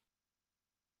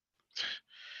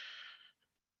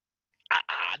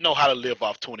 I know how to live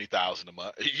off 20,000 a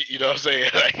month. You know what I'm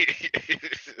saying? Like,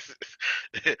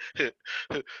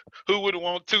 who would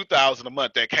want 2,000 a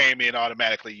month that came in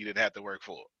automatically? You didn't have to work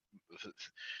for,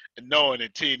 and knowing in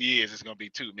 10 years it's gonna be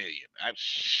 2 million. I'm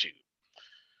shoot.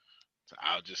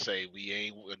 I'll just say we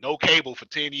ain't no cable for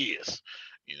 10 years.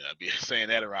 You know, I'd be saying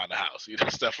that around the house. You know,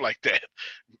 stuff like that.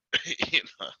 You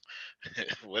know,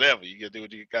 whatever you gotta do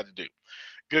what you got to do.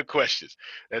 Good questions.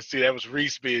 Let's see. That was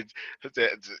Reese being.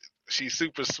 She's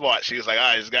super smart. She was like, "All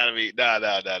right, it's got to be no.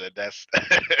 That's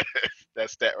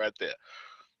that's that right there."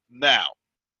 Now,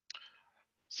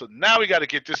 so now we got to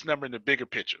get this number in the bigger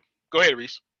picture. Go ahead,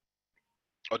 Reese.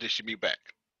 Oh, did she mute back?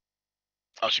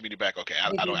 Oh, she muted back. Okay,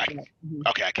 I don't.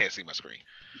 Okay, I can't see my screen.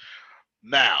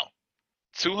 Now,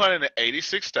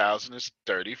 286,000 is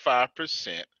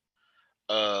 35%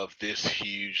 of this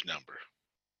huge number.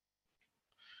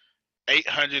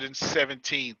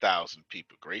 817,000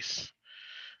 people, Grace.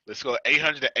 Let's go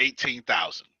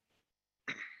 818,000.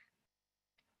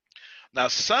 Now,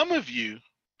 some of you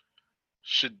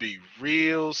should be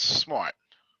real smart.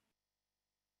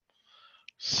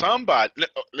 Somebody,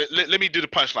 let me do the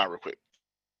punchline real quick.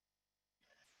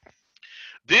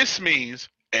 This means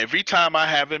every time I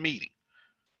have a meeting,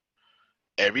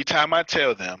 every time I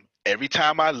tell them, every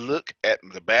time I look at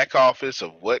the back office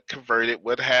of what converted,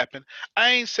 what happened, I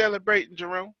ain't celebrating,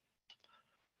 Jerome.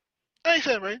 I ain't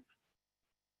celebrating.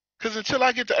 Because until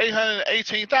I get to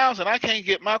 818,000, I can't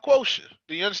get my quotient.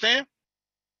 Do you understand?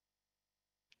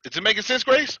 Is it making sense,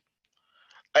 Grace?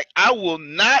 Like, I will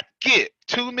not get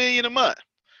 $2 million a month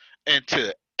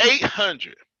until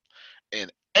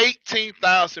and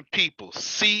 18,000 people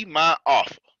see my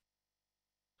offer.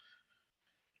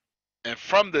 And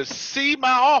from the see my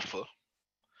offer,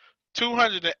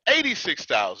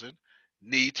 286,000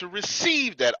 need to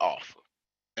receive that offer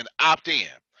and opt in.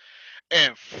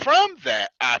 And from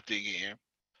that opting in,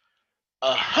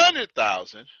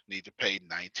 100,000 need to pay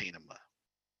 $19 a month.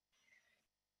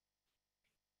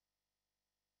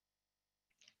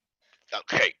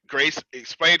 Okay, Grace,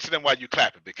 explain to them why you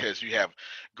clapping, because you have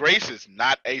Grace is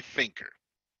not a thinker.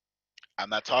 I'm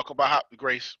not talking about how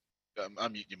Grace.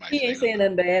 You might He ain't saying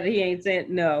nothing bad. He ain't saying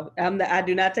no. I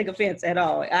do not take offense at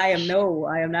all. I am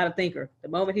not a thinker. The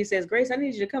moment he says, Grace, I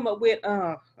need you to come up with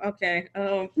okay.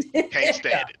 Can't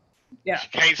stand it. Yeah. She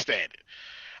can't stand it.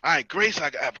 All right, Grace,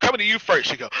 I'm coming to you first.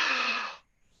 She go,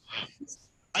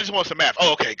 I just want some math.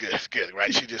 Oh, okay, good,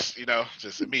 right? She just,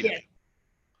 just immediately. Yeah.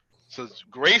 So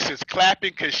Grace is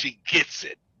clapping because she gets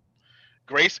it.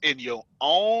 Grace, in your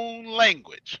own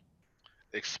language,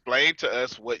 explain to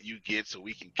us what you get so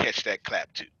we can catch that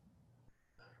clap too.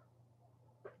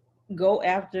 Go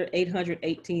after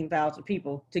 818,000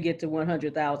 people to get to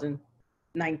 100,000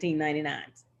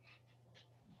 1999s.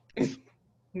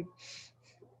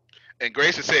 And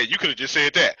Grace has said, you could have just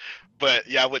said that, but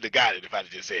y'all wouldn't have got it if I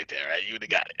just said that, right? You would have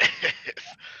got it.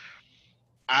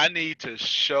 I need to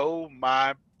show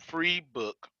my free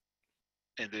book,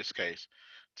 in this case,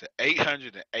 to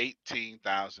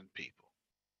 818,000 people.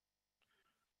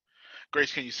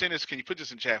 Grace, can you send this? Can you put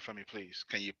this in chat for me, please?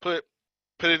 Can you put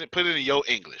it in your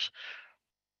English?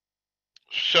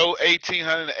 Show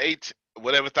 1,808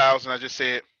 whatever thousand I just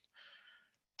said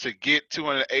to get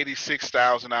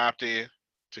 286,000 opt-in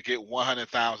to get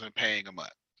 100,000 paying a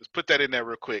month. Just put that in there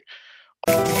real quick.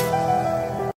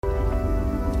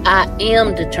 I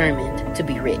am determined to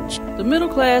be rich. The middle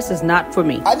class is not for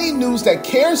me. I need news that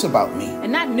cares about me.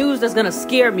 And not news that's gonna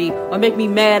scare me or make me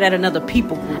mad at another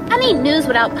people group. I need news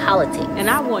without politics. And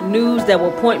I want news that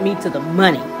will point me to the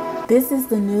money. This is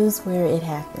the news where it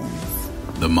happens.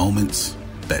 The moments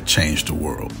that change the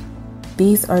world.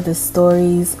 These are the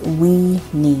stories we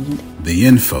need. The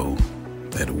info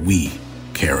that we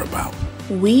care about.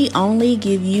 We only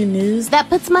give you news that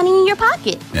puts money in your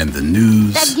pocket. And the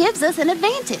news that gives us an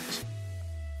advantage.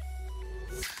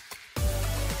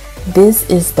 This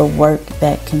is the work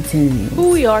that continues.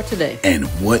 Who we are today. And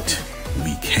what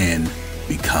we can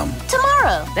become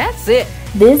tomorrow. That's it.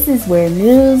 This is where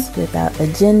news without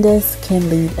agendas can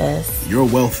lead us. Your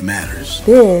wealth matters.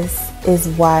 This is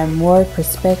why more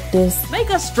perspectives make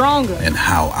us stronger. And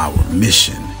how our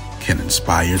mission can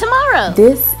inspire tomorrow.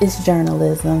 This is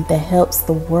journalism that helps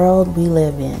the world we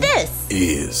live in. This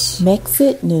is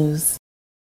Mexit News.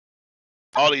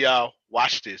 All of y'all,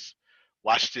 watch this.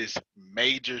 Watch this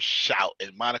major shout.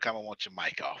 And Monica, I'm going to want your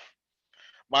mic off.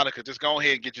 Monica, just go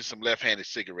ahead and get you some left-handed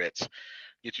cigarettes.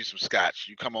 Get you some scotch.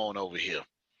 You come on over here.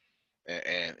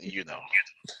 And you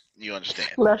understand.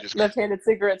 Left-handed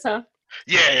cigarettes, huh?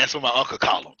 Yeah, that's what my uncle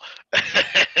called them.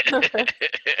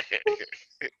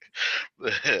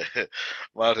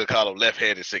 My uncle called them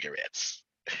left-handed cigarettes.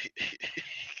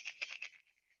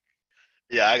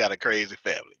 Yeah, I got a crazy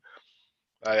family.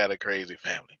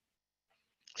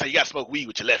 So you got to smoke weed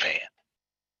with your left hand.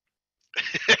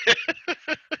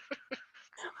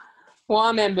 Well,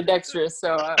 I'm ambidextrous,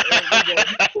 so All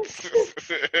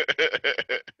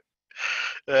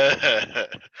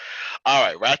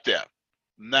right, right there.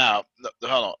 Now,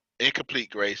 hold on. Incomplete,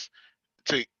 Grace.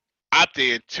 To opt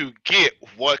in to get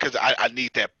one, because I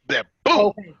need that boom.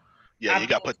 Okay. Yeah, you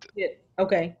got to put.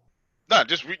 Okay. No,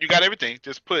 just you got everything.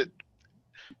 Just put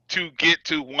to get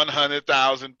to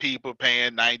 100,000 people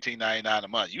paying $19.99 a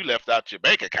month. You left out your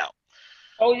bank account.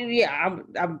 Oh yeah,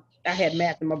 I had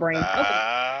math in my brain.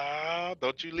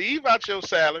 Don't you leave out your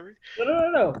salary?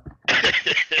 No.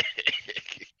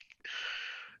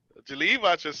 Don't you leave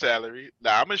out your salary?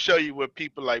 Now I'm gonna show you what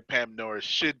people like Pam Norris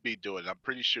should be doing. I'm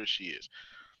pretty sure she is,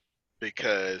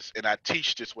 and I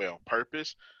teach this way on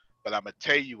purpose. But I'm gonna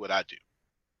tell you what I do.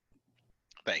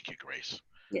 Thank you, Grace.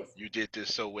 Yes. You did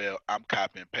this so well. I'm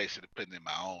copying and pasting and putting in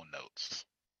my own notes.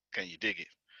 Can you dig it?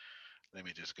 Let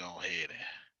me just go ahead and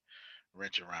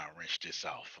wrench this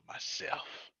off for myself.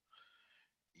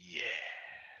 Yeah,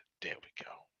 there we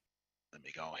go. Let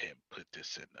me go ahead and put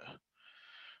this in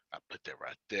I put that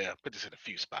right there. Put this in a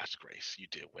few spots, Grace. You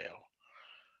did well.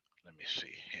 Let me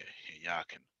see. Here y'all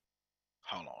can,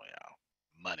 hold on, y'all.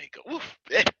 Money go, oof.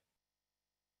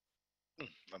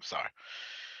 I'm sorry.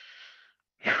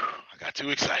 I got too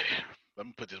excited. Let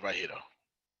me put this right here, though.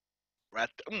 Right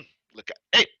there. Look at,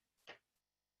 hey.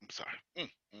 I'm sorry.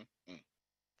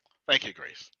 Thank you,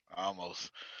 Grace. I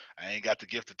ain't got the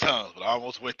gift of tongues, but I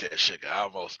almost went there, sugar. I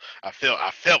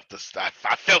felt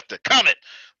it coming.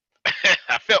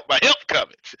 I felt my help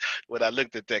coming when I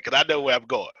looked at that, because I know where I'm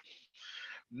going.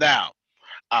 Now,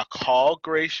 I called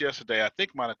Grace yesterday. I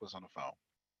think Monica was on the phone.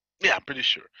 Yeah, I'm pretty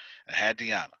sure. I had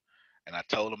Deanna, and I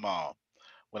told them all,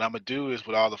 what I'm going to do is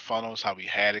with all the funnels, how we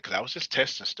had it, because I was just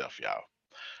testing stuff, y'all.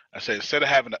 I said, instead of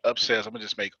having the upsells, I'm going to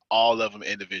just make all of them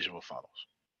individual funnels.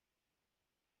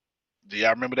 Do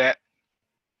y'all remember that?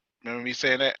 Remember me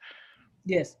saying that?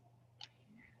 Yes.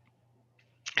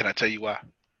 Can I tell you why?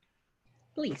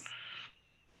 Please.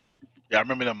 Y'all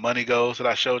remember the money goals that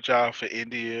I showed y'all for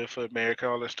India, for America,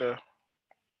 all that stuff?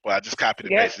 Well, I just copied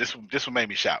and pasted. This one made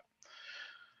me shout.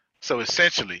 So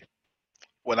essentially,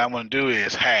 what I'm going to do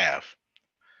is have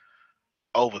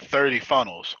over 30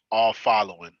 funnels all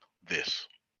following this.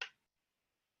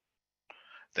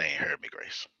 They ain't heard me,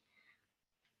 Grace.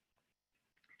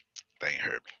 They ain't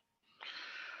heard me.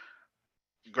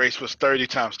 Grace was 30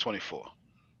 times 24.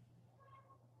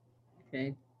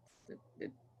 Okay.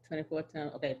 The 24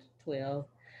 times, okay, 12,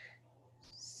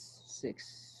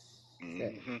 6,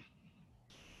 7,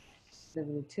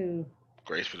 72.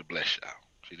 Grace for the bless y'all.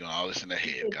 She's doing all this in her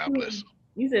head. God bless her.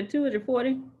 You said 240?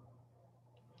 Or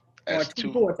That's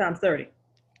 24 times 30?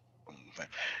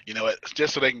 You know what?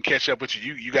 Just so they can catch up with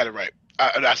you, you got it right.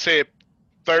 I said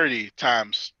 30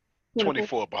 times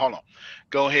 24, but hold on.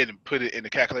 Go ahead and put it in the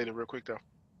calculator real quick, though.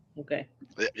 Okay.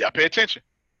 Y'all pay attention.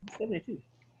 72.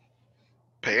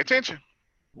 Pay attention.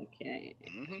 Okay.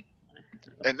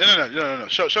 And no.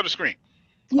 Show the screen.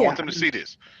 I want them to see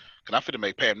this. Because I'm finna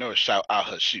make Pam Norris shout out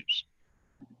her shoes.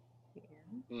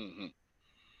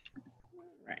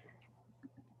 Right.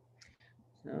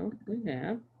 So we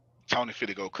have. Tony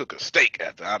finna go cook a steak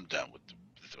after I'm done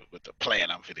with the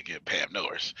plan I'm finna give Pam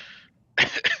Norris.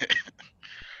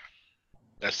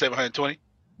 That's 720?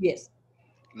 Yes.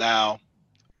 Now,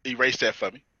 erase that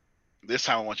for me. This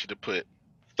time I want you to put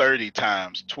 30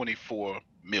 times 24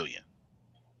 million.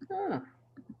 Huh.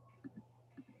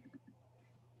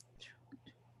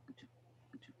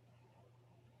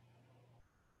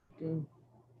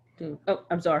 Oh,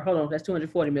 I'm sorry. Hold on. That's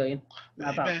 240 million.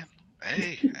 Hey, man.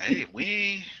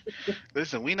 Hey,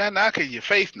 listen, we not knocking your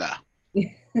faith now. You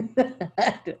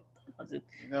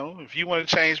know, if you want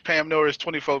to change Pam Norris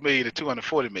 24 million to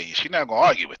 240 million, she's not gonna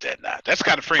argue with that now. That's the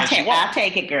kind of friend she wants. I'll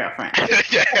take it, girlfriend.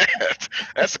 Yeah,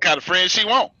 that's the kind of friend she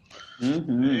wants.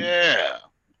 Yeah.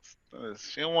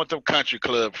 She don't want them country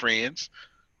club friends.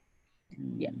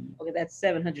 Yeah. Okay, that's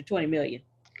 720 million.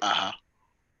 Uh-huh.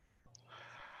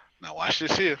 Now watch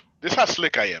this here. This how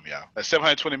slick I am, y'all. That's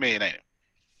 720 million, ain't it?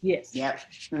 Yes. Yep.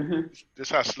 This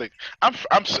how slick.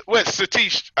 Well,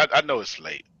 Satish, I know it's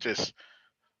late. Just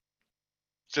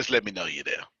let me know you're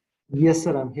there. Yes,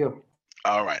 sir, I'm here.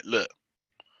 All right, look.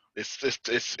 It's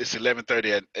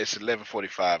 11:30 and it's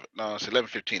 11:45. No, it's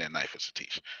 11:15 at night for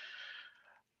Satish.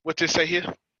 What this say here?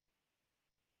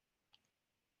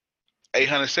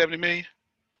 870 million?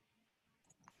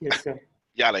 Yes, sir.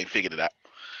 Y'all ain't figured it out.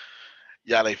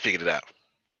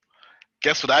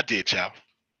 Guess what I did, y'all?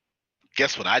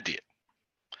 Guess what I did?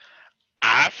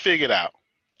 I figured out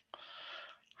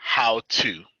how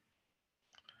to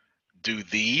do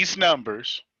these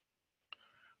numbers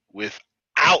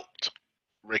without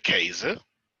Ricasa.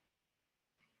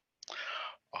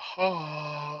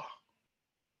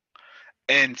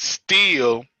 And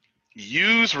still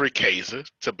use Ricasa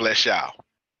to bless y'all.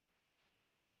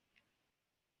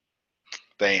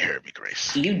 They ain't heard me,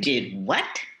 Grace. You did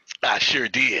what? I sure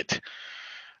did.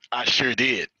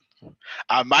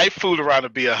 I might fool around to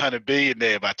be 100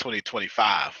 billionaire by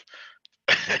 2025.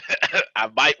 I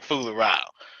might fool around.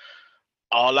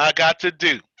 All I got to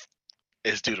do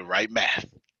is do the right math.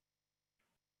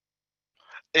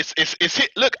 It's hit.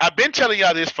 Look, I've been telling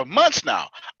y'all this for months now.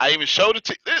 I even showed it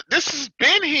to. This has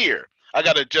been here. I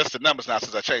got to adjust the numbers now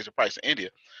since I changed the price in India,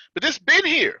 but this been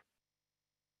here.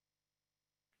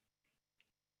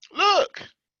 Look,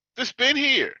 this been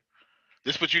here.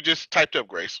 This what you just typed up,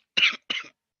 Grace.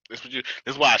 This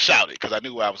is why I shouted, because I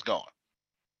knew where I was going.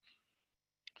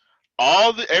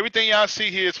 Everything y'all see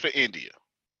here is for India.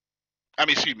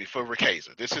 For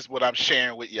Ricasa. This is what I'm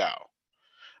sharing with y'all.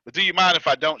 But do you mind if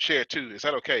I don't share too? Is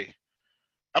that okay?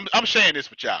 I'm sharing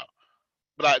this with y'all,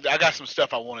 but I got some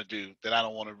stuff I want to do that I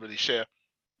don't want to really share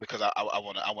because I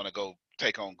want to go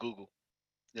take on Google.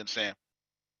 You understand?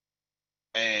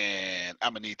 And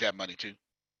I'm gonna need that money too.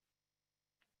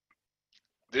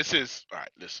 This is all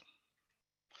right. Listen,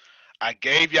 I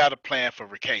gave y'all the plan for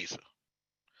Ricasa.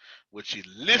 What you're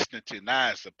listening to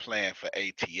now is the plan for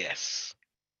ATS.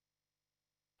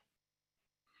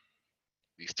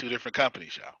 These two different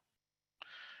companies, y'all.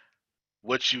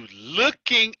 What you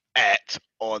looking at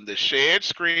on the shared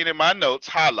screen in my notes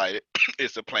highlighted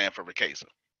is the plan for Ricasa.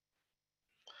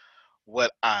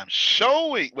 What I'm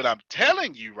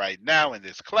telling you right now in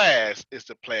this class is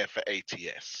the plan for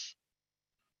ATS.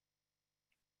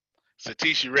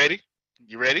 Satish, you ready?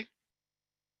 You ready?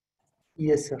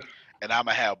 Yes, sir. And I'm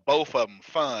going to have both of them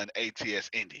fund ATS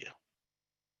India.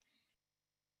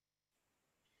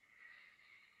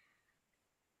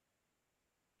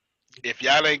 If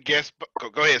y'all ain't guessed,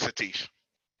 go ahead, Satish.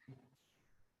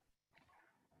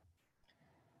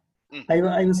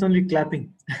 I was only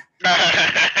clapping.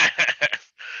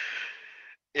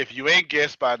 If you ain't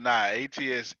guessed by now,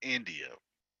 ATS India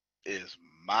is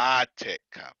my tech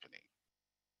company.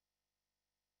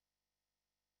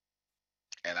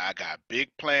 And I got big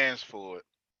plans for it.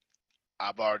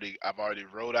 I've already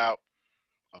wrote out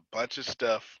a bunch of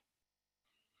stuff.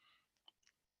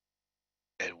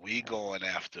 And we going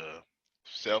after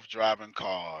self-driving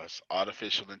cars,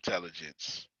 artificial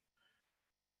intelligence.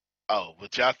 Oh,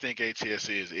 what y'all think ATS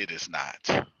is, it is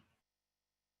not.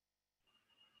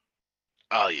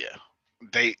 Oh yeah.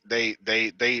 They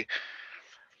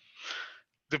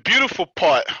the beautiful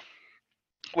part,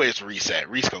 where's Reese at?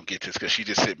 Reese gonna get this because she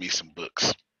just sent me some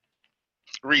books.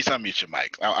 Reese, unmute your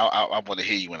mic. I want to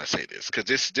hear you when I say this, because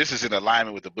this is in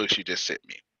alignment with the books you just sent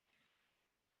me.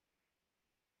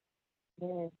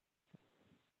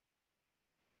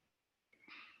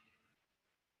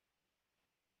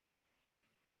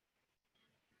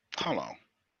 Hold on.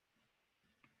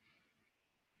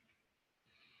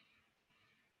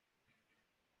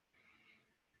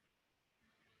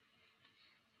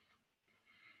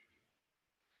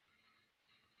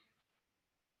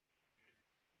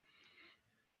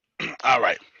 All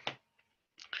right.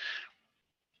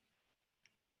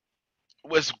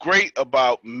 What's great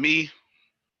about me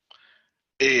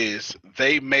is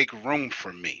they make room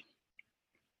for me.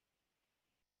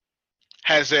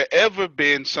 Has there ever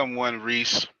been someone,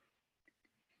 Reese,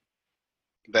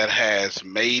 that has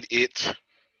made it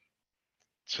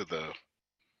to the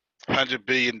 $100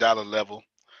 billion level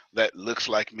that looks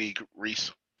like me,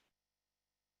 Reese?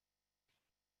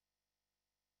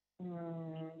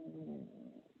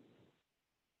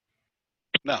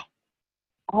 No.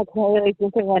 I can't really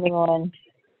think of anyone.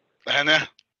 And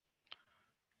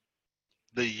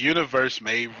the universe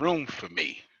made room for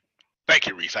me. Thank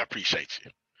you, Reese. I appreciate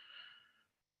you.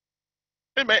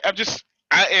 Hey, man,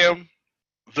 I am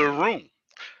the room.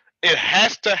 It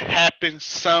has to happen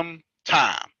sometime.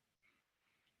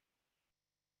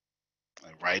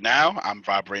 And right now, I'm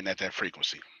vibrating at that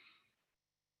frequency.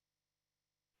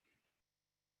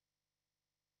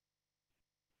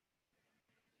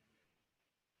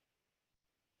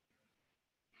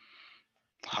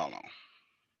 Hold on.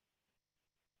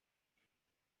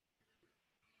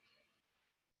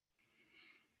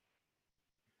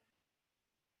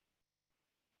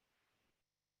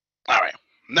 All right.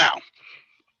 Now,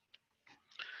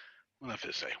 what did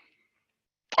I say?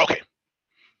 Okay.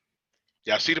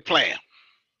 Y'all see the plan?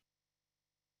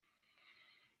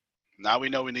 Now we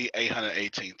know we need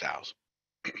 818,000.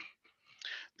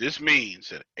 This means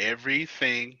that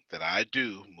everything that I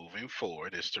do moving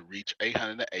forward is to reach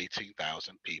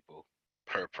 818,000 people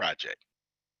per project.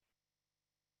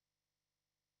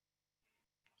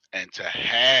 And to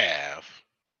have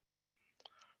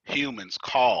humans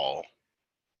call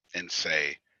and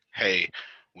say, hey,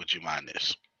 would you mind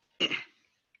this?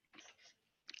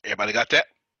 Everybody got that?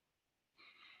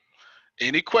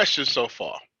 Any questions so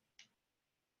far?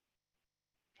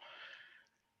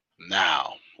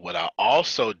 Now, what I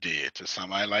also did to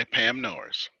somebody like Pam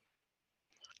Norris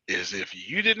is, if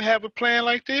you didn't have a plan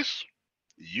like this,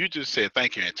 you just said,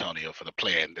 thank you, Antonio, for the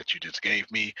plan that you just gave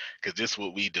me, because this is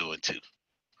what we doing too.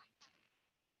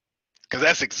 Because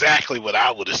that's exactly what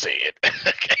I would have said.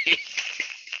 Okay.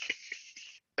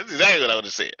 That's exactly what I would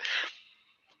have said.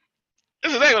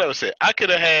 This is exactly what I would have said.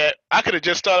 I could have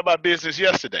just started my business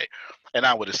yesterday, and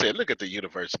I would have said, look at the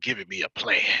universe giving me a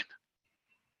plan.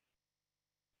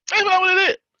 That's what I would have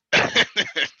did.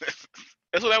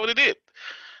 That's what I would have did.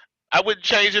 I wouldn't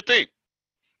change a thing.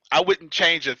 I wouldn't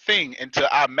change a thing until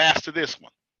I master this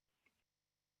one.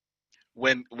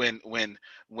 When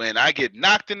I get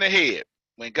knocked in the head,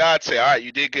 when God say, all right,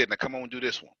 you did good, now come on and do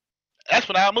this one, that's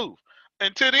when I'll move.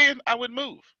 Until then, I wouldn't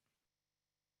move.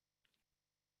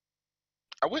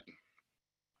 I wouldn't.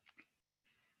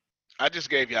 I just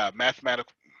gave y'all a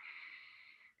mathematical.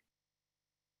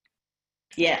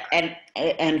 Yeah,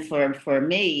 and for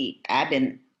me,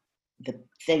 the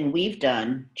thing we've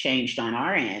done changed on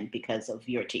our end because of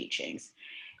your teachings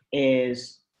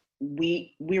is we're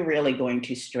really going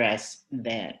to stress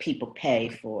that people pay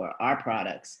for our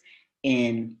products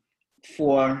in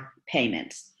 4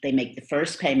 payments. They make the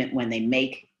first payment when they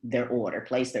make their order,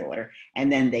 place their order,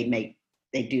 and then they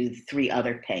do 3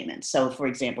 other payments. So for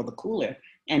example, the cooler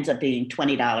ends up being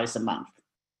 $20 a month.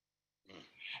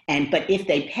 But if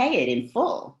they pay it in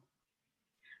full,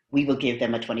 we will give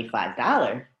them a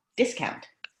 $25 discount.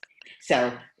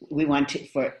 So we want to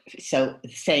so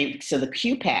the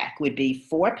Q pack would be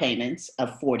 4 payments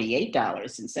of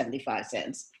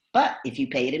 $48.75. But if you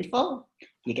pay it in full,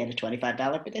 you get a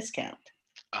 $25 discount.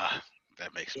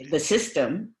 That makes me. The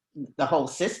system, the whole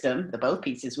system, the both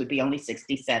pieces would be only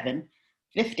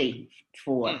 $67.50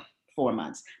 for 4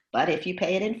 months. But if you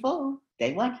pay it in full,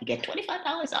 day one, you get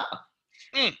 $25 off.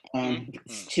 And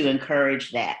to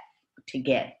encourage that, to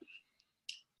get,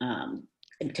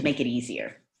 to make it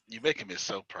easier. You're making me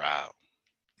so proud.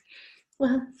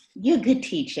 Well, you're a good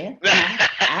teacher.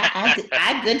 I'm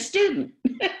a good student.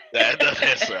 I know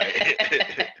that's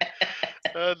right.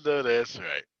 I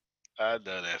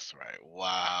know that's right.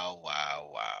 Wow.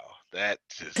 That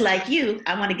just like you,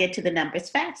 I want to get to the numbers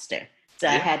faster. So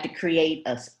I had to create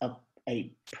a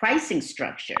pricing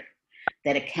structure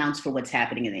that accounts for what's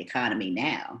happening in the economy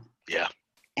now. Yeah.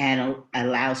 And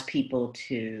allows people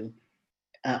to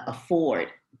afford,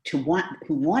 who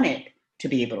want it, to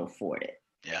be able to afford it.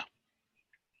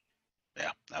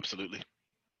 Yeah, absolutely.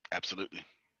 Did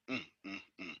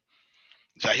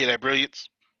y'all hear that brilliance?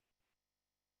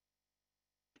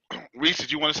 Reese, did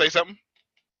you want to say something?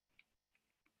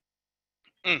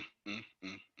 I'm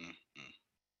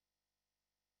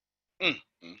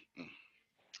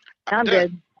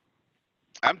good.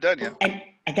 I'm done, yeah. And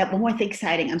I got one more thing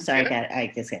exciting. I'm sorry,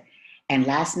 and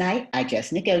last night I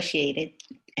just negotiated,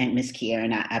 and Miss Kiera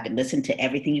and I've been listening to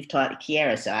everything you've taught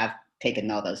Kiera, so I've taken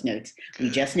all those notes. Good. We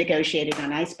just negotiated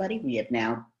on Ice Buddy. We have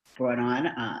now brought on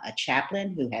a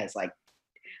chaplain who has like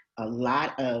a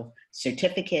lot of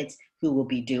certificates, who will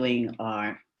be doing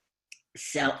our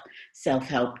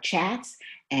self-help chats,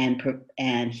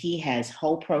 and he has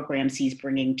whole programs he's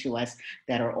bringing to us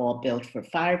that are all built for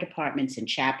fire departments and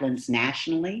chaplains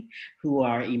nationally who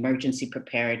are emergency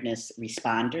preparedness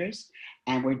responders.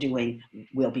 And we're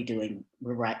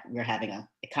having a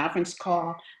conference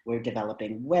call, we're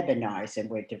developing webinars, and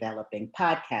we're developing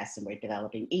podcasts, and we're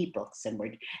developing ebooks, and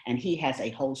he has a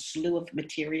whole slew of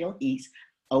material he's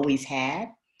always had,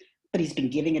 but he's been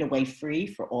giving it away free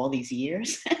for all these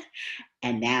years.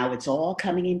 And now it's all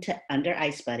coming under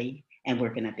Ice Buddy, and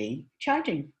we're going to be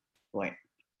charging for it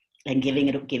and giving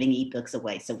ebooks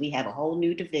away. So we have a whole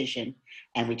new division,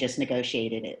 and we just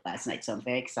negotiated it last night. So I'm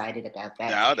very excited about that.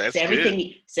 No, that's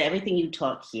good. So everything you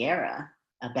taught Kiera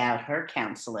about her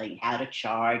counseling, how to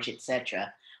charge,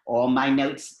 etc., all my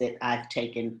notes that I've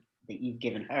taken that you've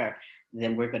given her,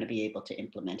 then we're going to be able to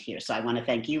implement here. So I want to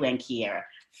thank you and Kiera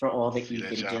for all that you've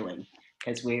been doing,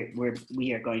 because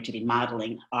we are going to be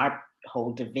modeling our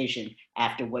whole division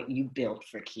after what you built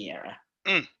for Kiera.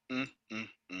 Come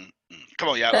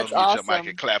on, y'all. That's Unmute awesome. your mic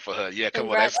and clap for her. Yeah, come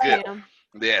Congrats, on, that's good. ma'am.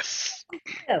 Yes.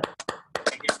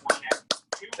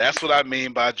 That's what I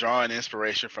mean by drawing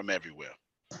inspiration from everywhere.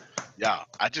 Y'all,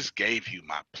 I just gave you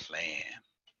my plan.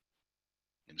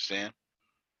 You understand?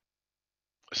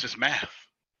 It's just math.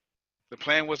 The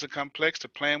plan wasn't complex. The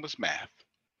plan was math.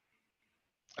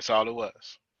 That's all it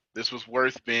was. This was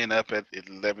worth being up at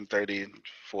 11:30 and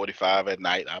 45 at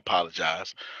night. I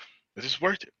apologize, but it's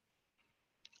worth it.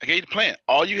 I gave you the plan.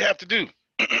 All you have to do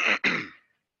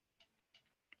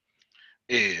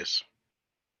is,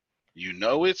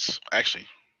 it's actually,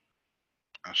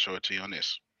 I'll show it to you on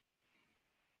this.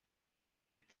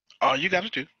 All you got to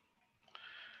do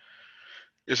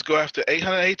is go after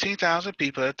 818,000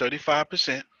 people at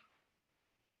 35%,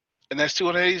 and that's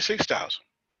 286,000.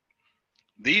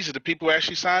 These are the people who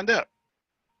actually signed up.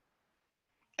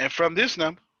 And from this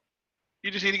number, you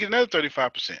just need to get another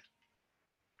 35%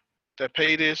 that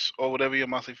pay this or whatever your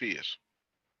monthly fee is.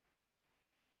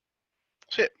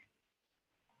 That's it.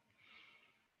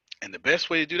 And the best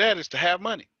way to do that is to have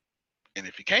money. And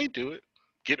if you can't do it,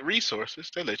 get resources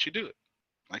that let you do it,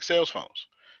 like cell phones,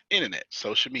 internet,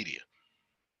 social media.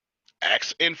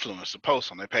 Ask influencers to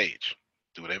post on their page.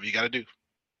 Do whatever you got to do,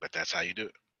 but that's how you do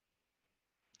it.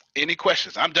 Any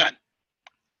questions? I'm done.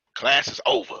 Class is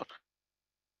over.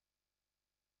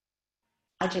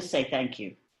 I just say thank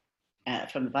you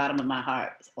from the bottom of my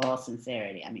heart, all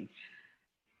sincerity. I mean,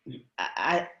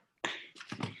 I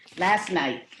last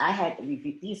night I had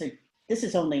this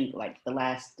is only like the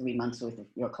last 3 months worth of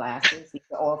your classes. These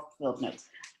are all filled notes.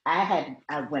 I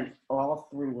went all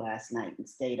through last night and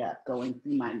stayed up going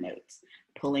through my notes,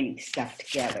 pulling stuff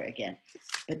together again.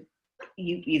 But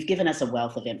you've given us a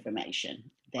wealth of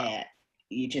information that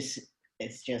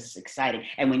it's just exciting.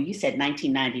 And when you said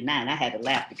 $19.99, I had to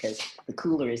laugh because the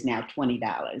cooler is now $20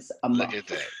 a month. Look at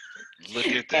that. Look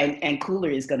at that. And cooler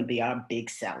is going to be our big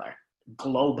seller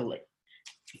globally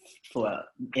for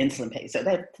insulin pay. So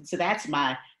that's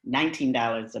my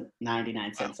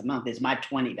 $19.99 a month is my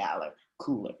 $20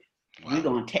 cooler. Wow.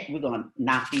 We're gonna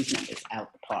knock these numbers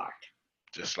out the park.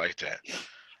 Just like that.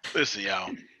 Listen,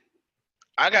 y'all.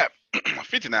 I got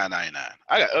 $59.99.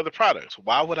 I got other products.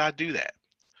 Why would I do that?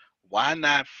 Why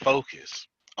not focus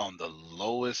on the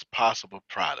lowest possible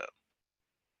product?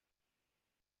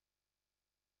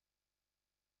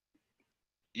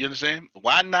 You understand?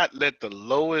 Why not let the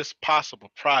lowest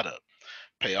possible product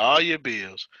pay all your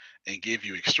bills and give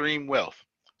you extreme wealth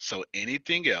so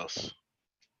anything else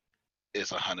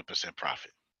is 100%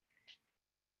 profit?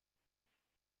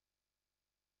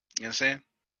 You understand?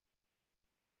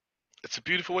 It's a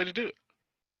beautiful way to do it.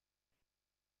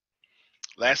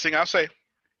 Last thing I'll say.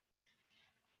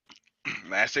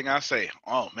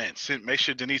 Oh man, make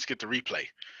sure Denise get the replay.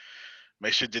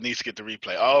 Make sure Denise get the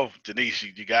replay. Oh, Denise,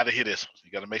 you got to hear this.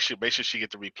 You got to make sure she get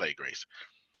the replay, Grace.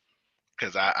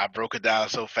 Because I broke it down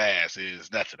so fast. It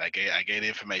is nothing. I gave the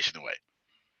information away.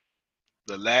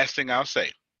 The last thing I'll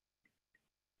say.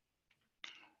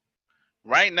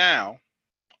 Right now,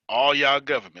 all y'all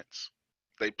governments,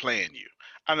 they playing you.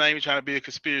 I'm not even trying to be a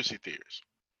conspiracy theorist.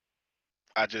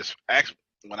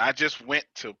 When I just went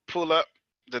to pull up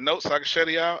the notes so I can show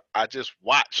y'all, I just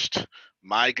watched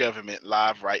my government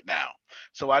live right now.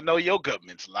 So I know your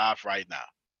government's live right now.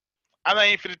 I'm not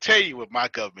even going to tell you what my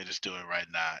government is doing right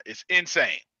now. It's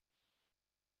insane.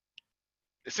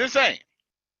 It's insane.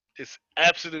 It's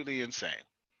absolutely insane.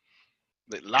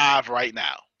 Live right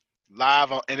now.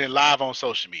 Live on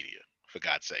social media, for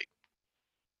God's sake.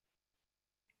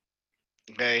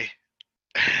 Okay.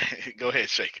 Go ahead,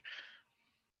 Sheikh.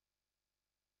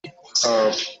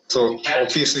 So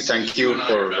obviously, thank you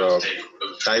for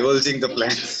divulging the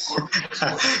plans.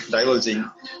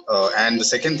 And the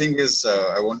second thing is,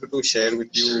 I wanted to share with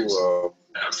you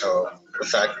the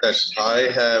fact that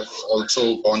I have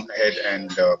also gone ahead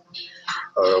and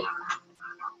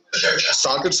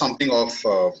started something of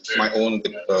my own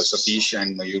with Satish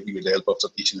and Mayuri, with the help of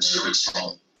Satish and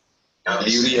Mayuri.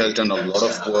 Mayuri has done a lot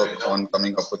of work on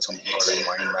coming up with something called a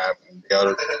mind map, and they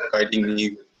are guiding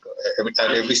me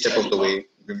at every step of the way.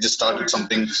 We've just started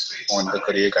something on the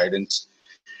career guidance.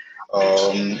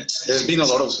 There's been a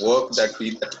lot of work that's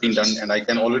been done, and I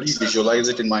can already visualize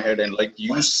it in my head. And like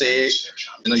you say,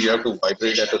 you have to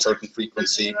vibrate at a certain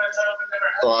frequency.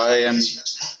 So I am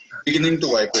beginning to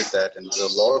vibrate that, and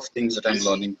there's a lot of things that I'm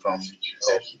learning from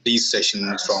these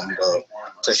sessions, from the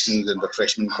sessions in the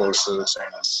freshman courses,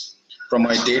 and from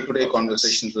my day-to-day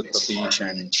conversations with Satish,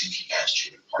 and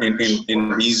in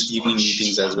these evening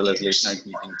meetings as well as late-night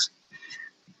meetings.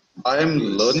 I am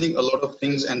learning a lot of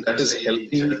things, and that is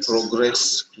helping me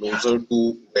progress closer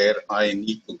to where I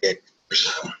need to get.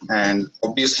 And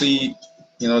obviously,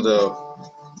 the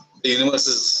universe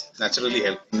is naturally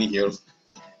helping me here.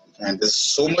 And there's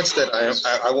so much that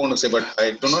I want to say, but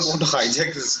I do not want to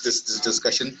hijack this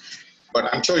discussion. But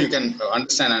I'm sure you can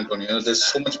understand, Antonio. There's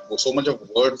so much of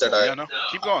words that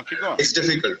keep going. It's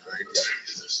difficult, right? Yeah.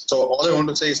 So all I want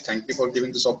to say is thank you for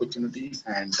giving this opportunity,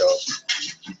 and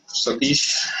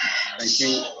Satish, thank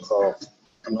you.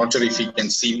 I'm not sure if he can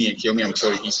see me and hear me. I'm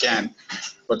sure he can.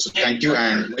 But so thank you.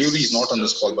 And Mayuri is not on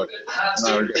this call, but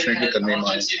I will definitely convey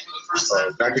my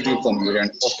gratitude from you. And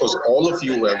of course, all of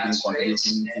you have been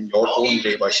contributing in your own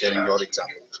way by sharing your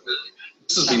examples.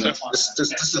 This has been this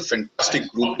is a fantastic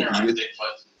group to be with.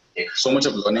 So much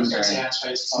of learning,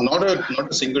 and not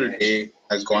a single day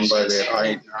has gone by where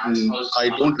I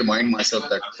don't remind myself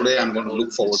that today I'm going to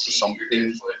look forward to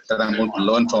something that I'm going to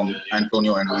learn from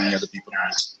Antonio and many other people.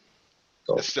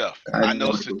 So, good stuff. I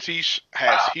know Satish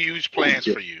has huge plans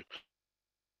for you.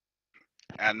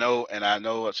 I know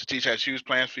Satish has huge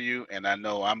plans for you, and I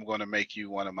know I'm going to make you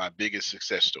one of my biggest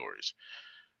success stories.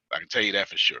 I can tell you that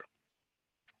for sure.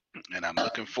 And I'm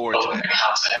looking forward to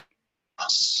that.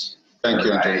 Thank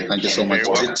you, Antonio. Thank you so much.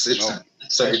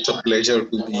 It's a pleasure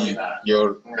to be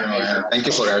here. And thank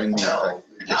you for having me.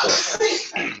 Thank you for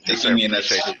taking me in.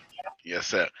 Yes,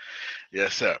 sir.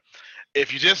 Yes, sir.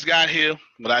 If you just got here,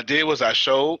 what I did was I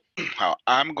showed how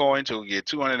I'm going to get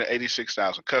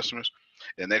 286,000 customers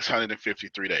in the next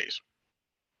 153 days.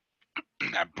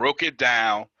 I broke it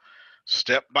down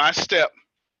step by step.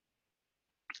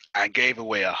 I gave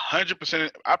away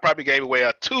 100%. I probably gave away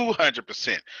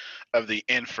 200% of the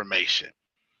information.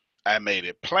 I made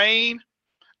it plain.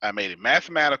 I made it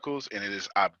mathematicals, and it is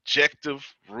objective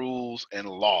rules and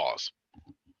laws.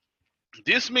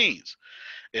 This means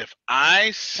if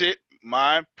I sit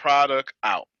my product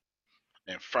out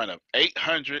in front of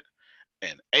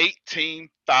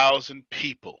 818,000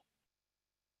 people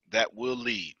that will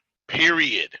lead,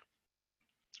 period,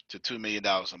 to $2 million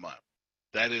a month.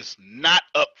 That is not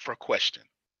up for question.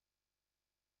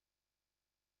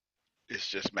 It's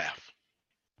just math.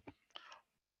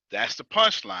 That's the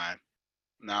punchline.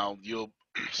 Now you'll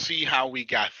see how we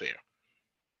got there.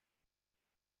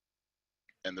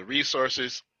 And the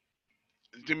resources,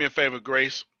 do me a favor,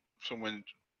 Grace, so when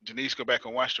Denise go back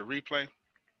and watch the replay,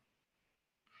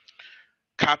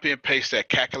 copy and paste that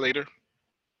calculator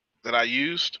that I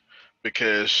used,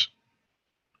 because,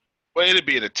 well, it'll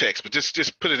be in the text, but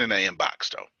just put it in the inbox,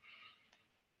 though.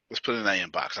 Let's put it in the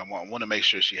inbox. I want to make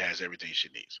sure she has everything she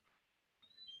needs.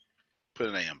 Put it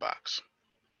in the inbox.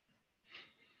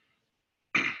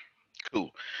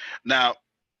 Cool. Now,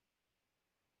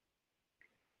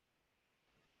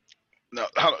 no,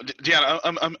 Deanna,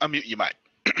 unmute your mic.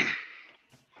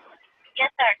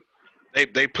 Yes, sir.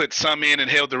 They put some in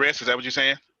and held the rest. Is that what you're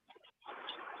saying?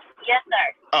 Yes,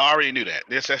 sir. Oh, I already knew that.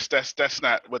 That's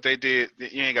not what they did.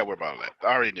 You ain't got to worry about all that.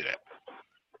 I already knew that.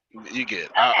 You get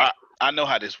it. Okay. I know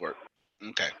how this works.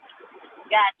 Okay.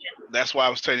 Gotcha. That's why I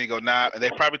was telling you to go now. And they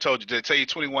probably told you. Did they tell you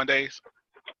 21 days?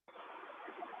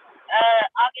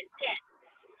 August 10th.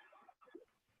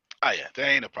 Oh yeah, that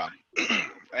ain't a problem.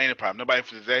 Ain't a problem. Nobody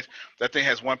for that thing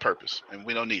has one purpose, and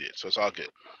we don't need it, so it's all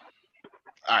good.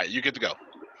 All right, you get to go. All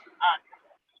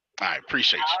right,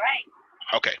 appreciate you. All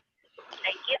right. Okay.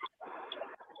 Thank you.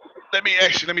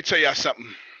 Let me tell y'all something.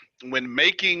 When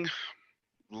making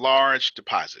large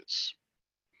deposits,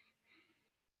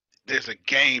 there's a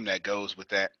game that goes with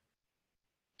that.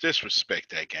 Just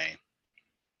respect that game.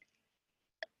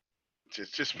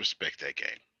 Just respect that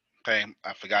game. Okay,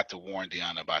 I forgot to warn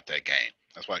Deanna about that game.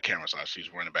 That's why the camera's off.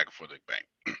 She's running back and forth to the bank.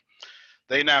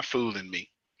 They not fooling me.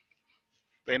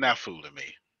 They not fooling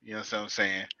me. You know what I'm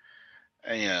saying?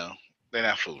 And, you know, they're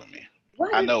not fooling me.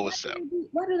 I know what's up.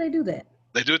 Why do they do that?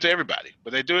 They do it to everybody,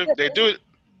 but they do it. They do it.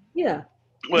 Yeah.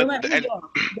 Well, No matter who and, you are.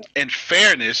 in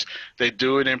fairness, they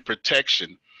do it in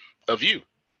protection of you.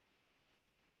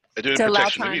 They do it To in allow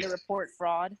protection of time you. to report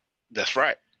fraud. That's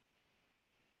right.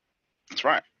 That's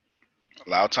right.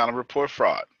 Allow time to report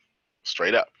fraud.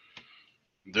 Straight up.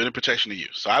 Do it in protection of you.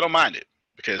 So I don't mind it,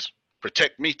 because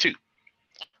protect me too.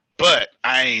 But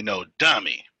I ain't no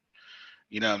dummy.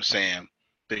 You know what I'm saying?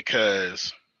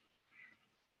 Because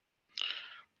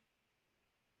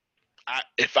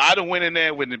if I'd have went in there,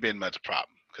 it wouldn't have been much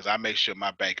problem, because I make sure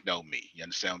my bank know me. You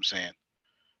understand what I'm saying?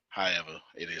 However,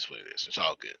 it is what it is. It's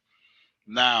all good.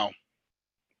 Now,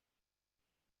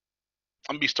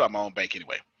 I'm going to be starting my own bank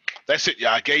anyway. That's it,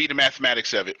 y'all. I gave you the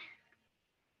mathematics of it.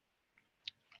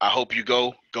 I hope you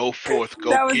go forth,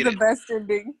 go That was get the it. best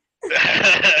ending. You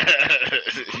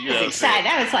know I was excited.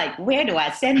 I was like, where do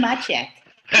I send my check?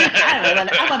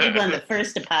 I want to be one of the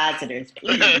first depositors,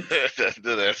 please.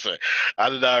 That's right. I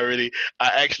did already.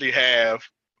 I actually have.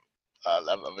 I'm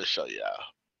gonna show y'all.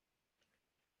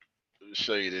 Let me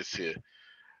show you this here.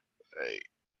 Hey,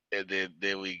 and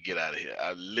then we get out of here.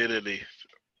 I literally,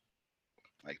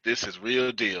 like, this is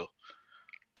real deal.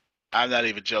 I'm not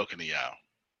even joking to y'all.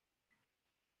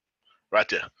 Right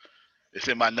there. It's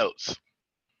in my notes.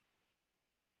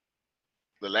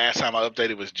 The last time I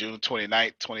updated was June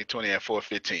 29th, 2020 at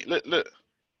 4:15. Look.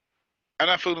 I'm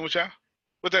not fooling with y'all.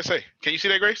 What'd that say? Can you see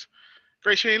that, Grace?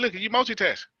 Grace, you ain't looking. You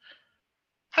multitask.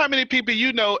 How many people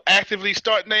you know actively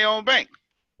starting their own bank?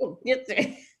 Yes,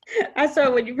 sir. I saw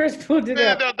when you first pulled it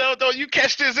up. No, you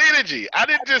catch this energy. I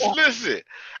didn't just listen.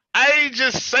 I ain't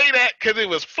just say that because it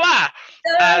was fly.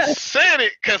 I said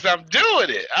it because I'm doing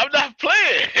it. I'm not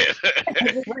playing. I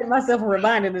just write myself a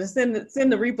reminder to send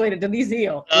the replay to Denise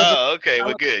Hill. Oh, okay.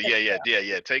 Well, good.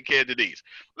 Yeah. Take care of Denise.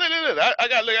 Look.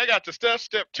 I got the stuff.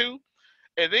 Step 2,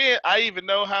 and then I even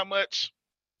know how much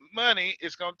money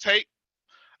it's gonna take.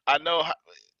 I know how.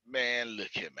 Man, look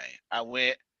here, man. I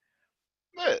went.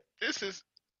 Look, this is,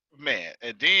 man.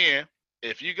 And then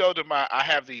if you go to I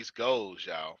have these goals,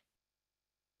 y'all.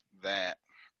 That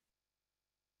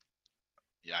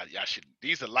y'all should.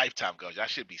 These are lifetime goals. Y'all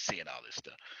should be seeing all this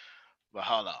stuff. But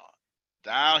hold on.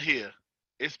 Down here,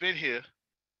 it's been here.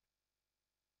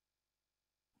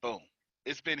 Boom.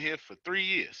 It's been here for 3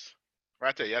 years.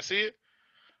 Right there. Y'all see it?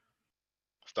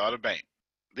 Start a bank.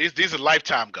 These are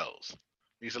lifetime goals.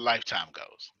 These are lifetime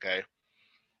goals. Okay.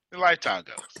 The lifetime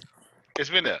goals.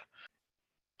 It's been there.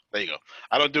 There you go.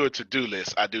 I don't do a to-do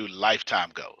list. I do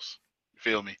lifetime goals. You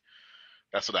feel me?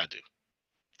 That's what I do.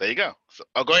 There you go. So,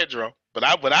 go ahead, Jerome.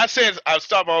 But when I said I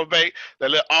start my own bank, that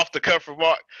little off the cuff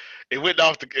remark, it went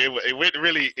off the. It went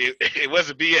really. It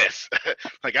wasn't BS.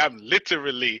 Like, I'm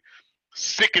literally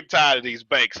Sick and tired of these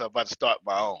banks. I'm about to start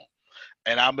my own.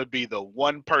 And I'm going to be the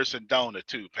one person donor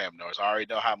too, Pam Norris. I already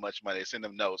know how much money. It's in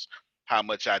them notes, how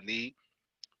much I need.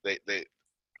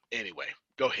 Anyway,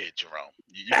 go ahead, Jerome.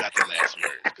 You got the last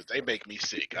words because they make me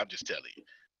sick. I'm just telling you.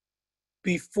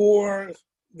 Before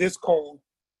this call,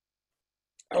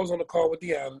 I was on the call with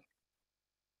Deanna.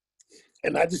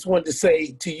 And I just wanted to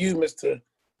say to you, Mr.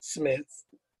 Smith,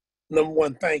 number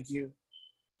one, thank you.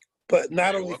 But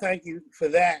not only thank you for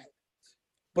that,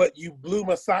 but you blew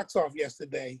my socks off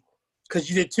yesterday because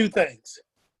you did two things.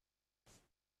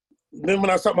 Remember when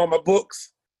I was talking about my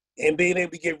books and being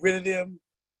able to get rid of them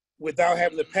without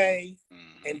having to pay,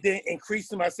 and then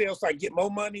increasing my sales so I get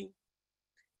more money?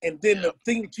 And then the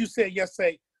thing that you said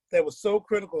yesterday that was so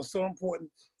critical and so important,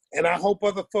 and I hope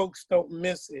other folks don't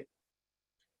miss it.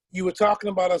 You were talking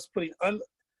about us putting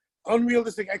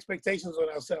unrealistic expectations on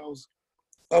ourselves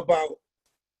about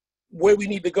where we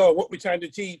need to go, what we're trying to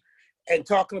achieve, and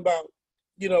talking about,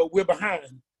 we're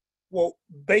behind. Well,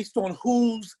 based on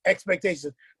whose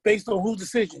expectations, based on whose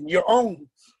decision, your own.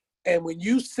 And when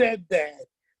you said that,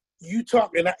 you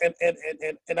talk,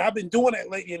 and I've been doing that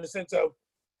lately in the sense of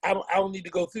I don't need to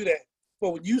go through that.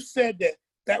 But when you said that,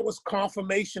 that was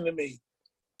confirmation to me.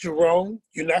 Jerome,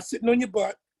 you're not sitting on your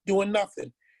butt doing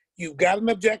nothing. You've got an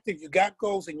objective, you got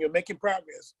goals, and you're making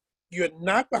progress. You're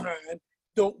not behind.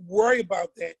 Don't worry about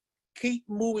that. Keep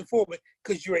moving forward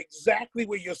because you're exactly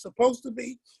where you're supposed to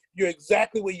be. You're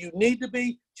exactly where you need to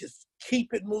be. Just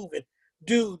keep it moving.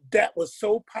 Dude, that was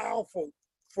so powerful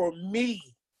for me,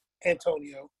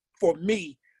 Antonio. For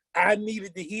me, I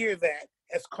needed to hear that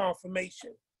as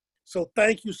confirmation. So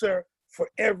thank you, sir, for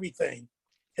everything.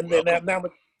 And then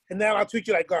now I'll treat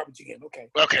you like garbage again. Okay.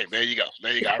 Okay, there you go.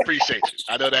 There you go. I appreciate you.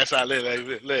 I know that's how I live.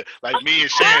 Like me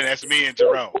and Sharon, that's me and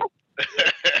Jerome.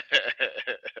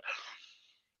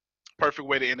 Perfect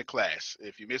way to end the class.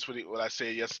 If you missed what I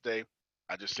said yesterday,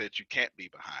 I just said you can't be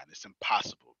behind. It's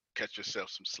impossible. Cut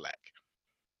yourself some slack.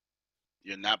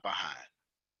 You're not behind.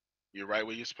 You're right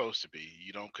where you're supposed to be.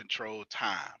 You don't control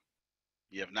time.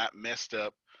 You have not messed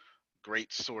up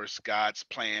great source God's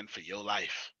plan for your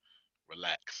life.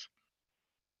 Relax.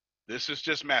 This is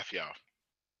just math, y'all.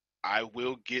 I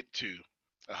will get to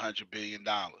 $100 billion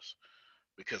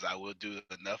because I will do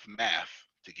enough math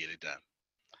to get it done.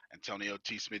 Antonio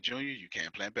T. Smith Jr., you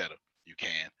can plan better. You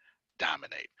can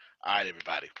dominate. All right,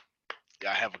 everybody.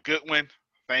 Y'all have a good one.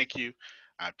 Thank you.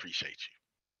 I appreciate you.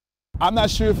 I'm not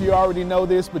sure if you already know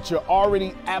this, but you're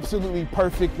already absolutely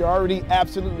perfect. You're already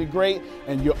absolutely great,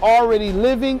 and you're already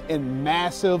living in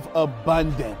massive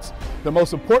abundance. The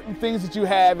most important things that you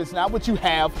have is not what you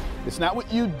have, it's not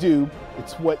what you do,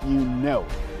 it's what you know.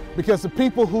 Because the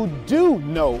people who do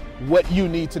know what you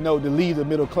need to know to lead the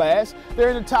middle class, they're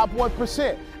in the top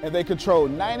 1%, and they control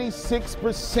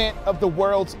 96% of the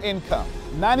world's income.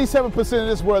 97% of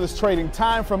this world is trading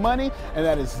time for money, and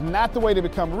that is not the way to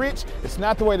become rich, it's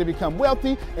not the way to become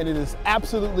wealthy, and it is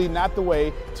absolutely not the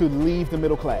way to leave the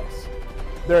middle class.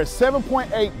 There are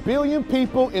 7.8 billion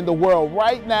people in the world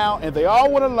right now, and they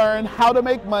all want to learn how to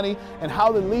make money and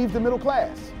how to leave the middle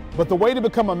class. But the way to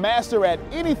become a master at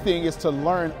anything is to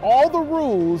learn all the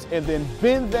rules and then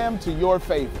bend them to your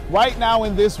favor. Right now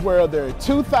in this world, there are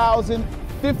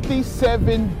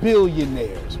 2,057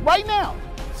 billionaires. Right now.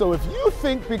 So if you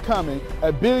think becoming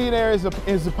a billionaire is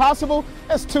impossible,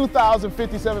 that's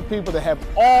 2,057 people that have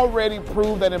already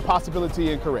proved that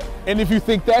impossibility incorrect. And if you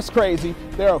think that's crazy,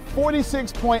 there are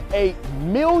 46.8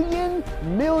 million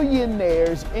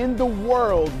millionaires in the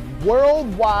world,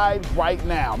 worldwide right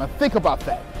now. Now think about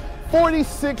that.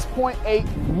 46.8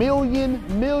 million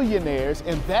millionaires,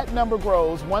 and that number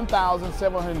grows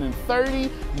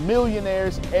 1,730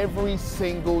 millionaires every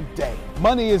single day.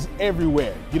 Money is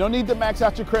everywhere. You don't need to max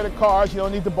out your credit cards. You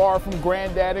don't need to borrow from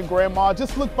granddad and grandma.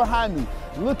 Just look behind me.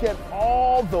 Look at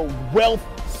all the wealth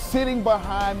sitting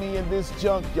behind me in this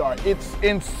junkyard. It's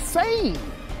insane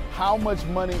how much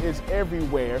money is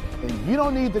everywhere, and you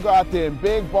don't need to go out there and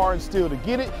beg, borrow, and steal to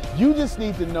get it. You just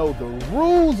need to know the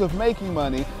rules of making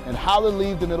money and how to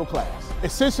leave the middle class.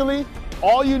 Essentially,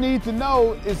 all you need to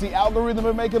know is the algorithm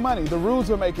of making money, the rules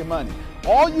of making money.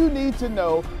 All you need to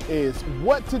know is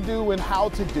what to do and how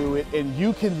to do it, and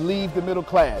you can leave the middle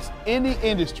class. Any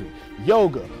industry,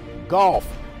 yoga, golf,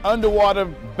 underwater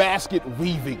basket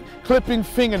weaving, clipping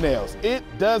fingernails, it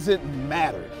doesn't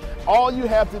matter. All you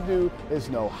have to do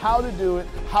is know how to do it,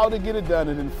 how to get it done,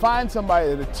 and then find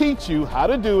somebody to teach you how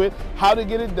to do it, how to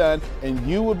get it done, and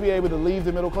you will be able to leave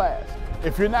the middle class.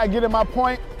 If you're not getting my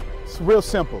point, it's real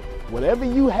simple. Whatever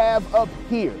you have up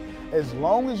here, as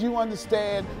long as you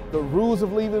understand the rules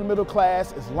of leaving the middle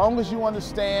class, as long as you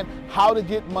understand how to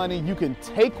get money, you can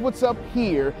take what's up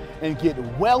here and get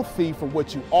wealthy from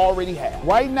what you already have.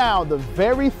 Right now, the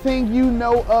very thing you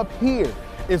know up here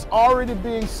is already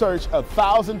being searched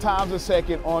 1,000 times a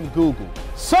second on Google.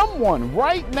 Someone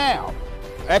right now,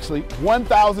 actually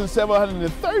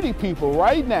 1,730 people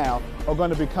right now are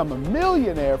going to become a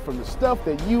millionaire from the stuff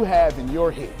that you have in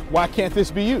your head. Why can't this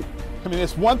be you? I mean,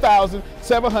 it's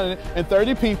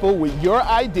 1,730 people with your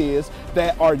ideas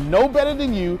that are no better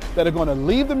than you, that are going to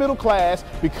leave the middle class,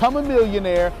 become a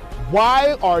millionaire.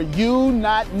 Why are you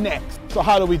not next? So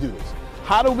how do we do this?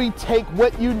 How do we take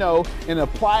what you know and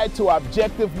apply it to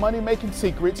objective money-making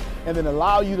secrets and then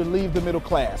allow you to leave the middle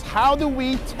class? How do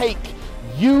we take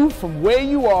you from where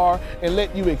you are and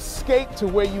let you escape to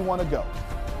where you want to go?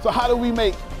 So how do we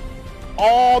make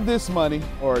all this money,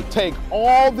 or take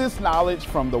all this knowledge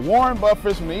from the Warren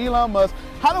Buffetts, from the Elon Musk?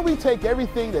 How do we take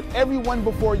everything that everyone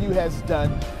before you has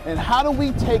done, and how do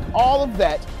we take all of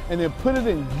that and then put it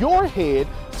in your head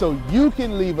so you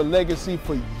can leave a legacy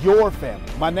for your family?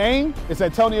 My name is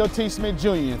Antonio T. Smith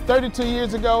Jr. 32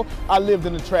 years ago, I lived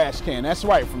in a trash can. That's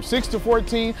right, from 6 to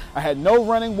 14, I had no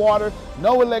running water,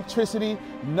 no electricity,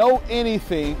 no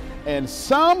anything, and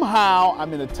somehow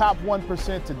I'm in the top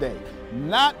 1% today.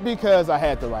 Not because I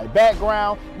had the right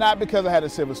background, not because I had a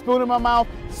silver spoon in my mouth,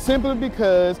 simply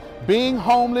because being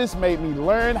homeless made me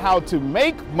learn how to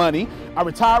make money. I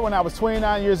retired when I was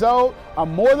 29 years old.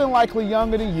 I'm more than likely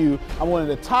younger than you. I'm one of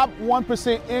the top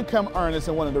 1% income earners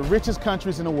in one of the richest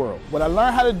countries in the world. What I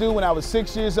learned how to do when I was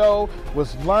 6 years old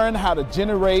was learn how to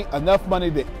generate enough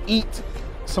money to eat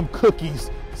some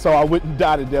cookies so I wouldn't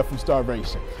die to death from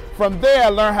starvation. From there, I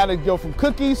learned how to go from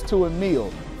cookies to a meal.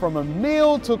 From a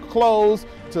meal to clothes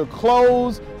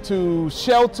to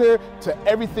shelter to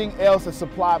everything else that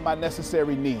supplied my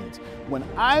necessary needs. When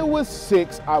I was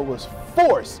 6, I was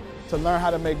forced to learn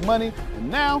how to make money, and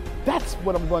now that's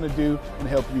what I'm going to do and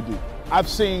help you do. I've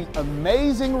seen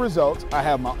amazing results. I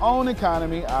have my own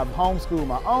economy, I've homeschooled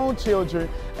my own children,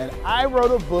 and I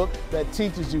wrote a book that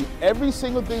teaches you every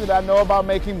single thing that I know about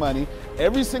making money,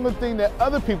 every single thing that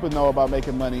other people know about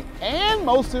making money, and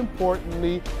most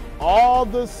importantly, all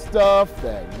the stuff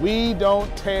that we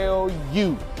don't tell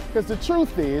you. Because the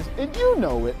truth is, and you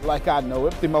know it like I know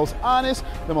it, the most honest,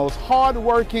 the most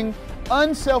hardworking,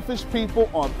 unselfish people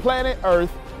on planet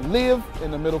Earth live in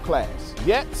the middle class.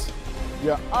 Yet,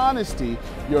 your honesty,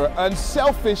 your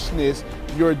unselfishness,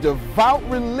 your devout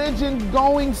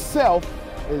religion-going self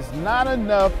is not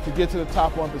enough to get to the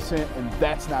top 1%, and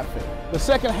that's not fair. The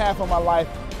second half of my life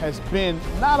has been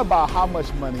not about how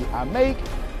much money I make,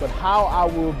 but how I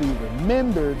will be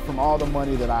remembered from all the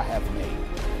money that I have made.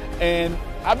 And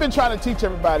I've been trying to teach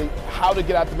everybody how to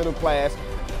get out the middle class.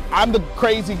 I'm the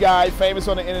crazy guy famous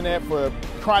on the internet for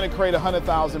trying to create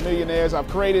 100,000 millionaires. I've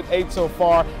created 8 so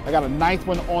far. I got a 9th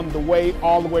one on the way,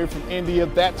 all the way from India.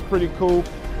 That's pretty cool.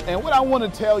 And what I want to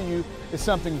tell you is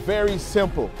something very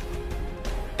simple.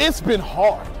 It's been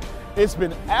hard. It's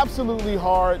been absolutely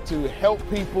hard to help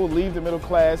people leave the middle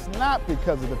class, not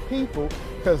because of the people,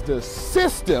 because the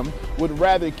system would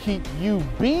rather keep you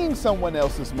being someone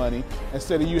else's money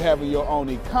instead of you having your own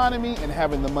economy and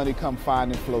having the money come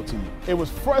find and flow to you. It was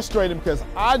frustrating because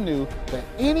I knew that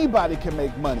anybody can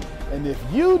make money. And if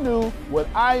you knew what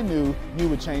I knew, you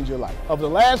would change your life. Over the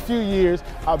last few years,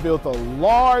 I've built a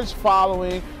large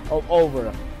following of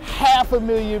over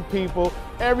 500,000 people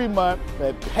every month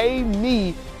that pay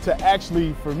me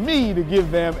for me to give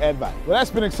them advice. Well,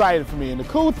 that's been exciting for me. And the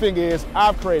cool thing is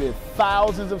I've created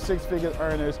thousands of six-figure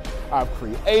earners. I've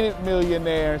created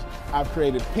millionaires. I've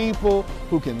created people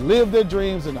who can live their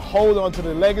dreams and hold on to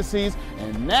their legacies.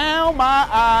 And now my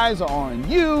eyes are on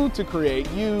you to create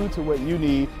you to what you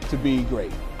need to be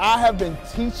great. I have been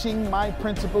teaching my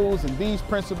principles and these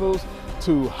principles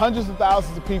to hundreds of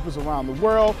thousands of people around the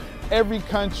world, every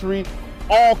country,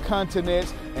 all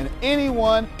continents, and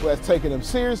anyone who has taken them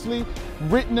seriously,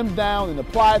 written them down, and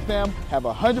applied them have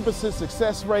a 100%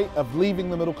 success rate of leaving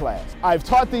the middle class. I've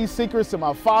taught these secrets to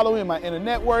my following, my inner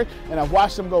network, and I've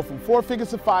watched them go from 4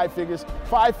 figures to 5 figures,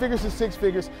 5 figures to 6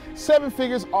 figures, 7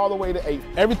 figures, all the way to 8.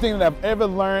 Everything that I've ever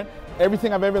learned,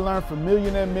 everything I've ever learned from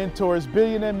millionaire mentors,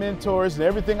 billionaire mentors, and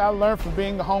everything I learned from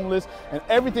being homeless, and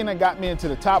everything that got me into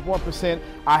the top 1%,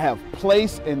 I have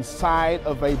placed inside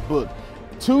of a book.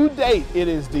 To date, it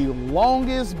is the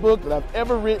longest book that I've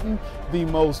ever written, the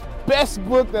most best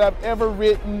book that I've ever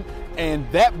written, And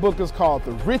that book is called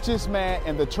The Richest Man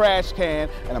in the Trash Can,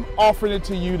 and I'm offering it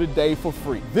to you today for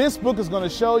free. This book is going to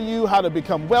show you how to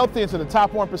become wealthy into the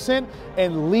top 1%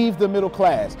 and leave the middle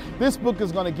class. This book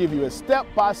is going to give you a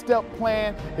step-by-step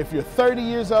plan if you're 30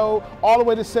 years old, all the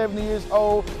way to 70 years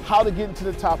old, how to get into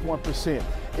the top 1%.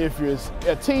 If you're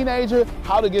a teenager,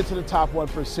 how to get to the top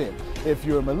 1%. If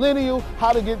you're a millennial,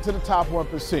 how to get to the top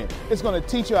 1%. It's going to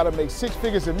teach you how to make 6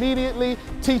 figures immediately,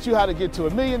 teach you how to get to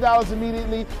 $1 million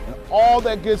immediately, and all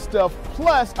that good stuff.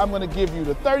 Plus, I'm going to give you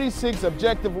the 36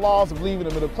 objective laws of leaving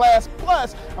the middle class.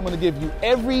 Plus, I'm going to give you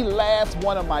every last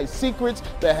one of my secrets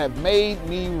that have made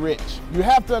me rich. You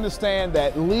have to understand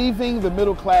that leaving the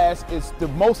middle class is the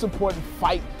most important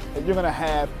fight that you're going to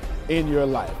have in your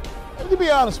life. And to be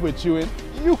honest with you, and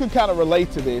you can kind of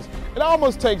relate to this, it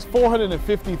almost takes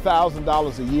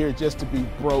 $450,000 a year just to be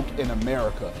broke in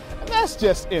America. And that's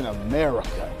just in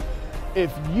America.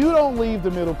 If you don't leave the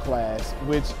middle class,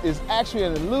 which is actually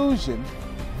an illusion,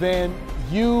 then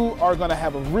you are going to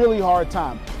have a really hard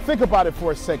time. Think about it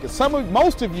for a second.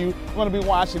 Most of you are going to be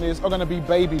watching this are going to be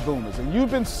baby boomers, and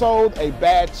you've been sold a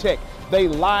bad check. They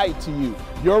lied to you.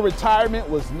 Your retirement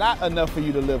was not enough for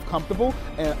you to live comfortable,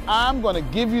 and I'm going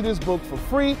to give you this book for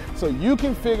free so you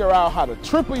can figure out how to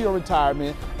triple your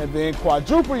retirement and then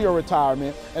quadruple your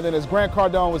retirement, and then, as Grant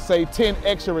Cardone would say,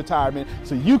 10x your retirement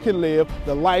so you can live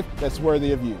the life that's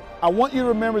worthy of you. I want you to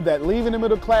remember that leaving the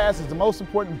middle class is the most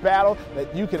important battle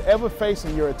that you could ever face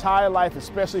in your entire life,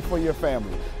 especially for your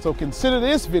family. So consider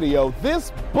this video,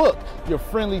 this book, your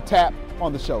friendly tap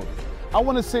on the shoulder. I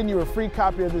want to send you a free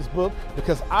copy of this book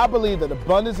because I believe that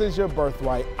abundance is your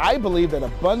birthright. I believe that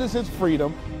abundance is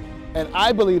freedom, and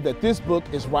I believe that this book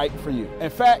is right for you. In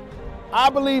fact, I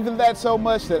believe in that so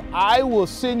much that I will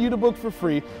send you the book for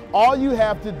free. All you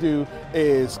have to do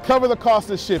is cover the cost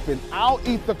of shipping. I'll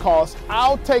eat the cost.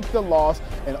 I'll take the loss.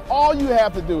 And all you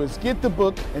have to do is get the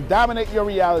book and dominate your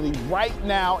reality right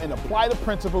now and apply the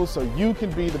principles so you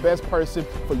can be the best person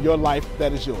for your life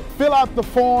that is yours. Fill out the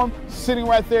form sitting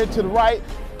right there to the right.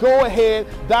 Go ahead,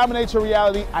 dominate your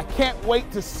reality. I can't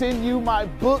wait to send you my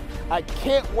book. I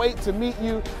can't wait to meet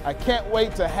you. I can't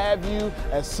wait to have you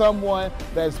as someone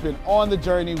that's been on the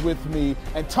journey with me.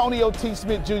 Antonio T.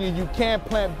 Smith Jr., you can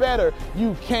plant better.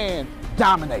 You can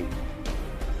dominate.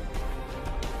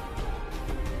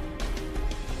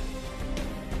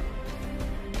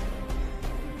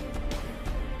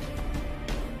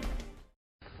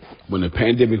 When the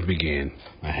pandemic began,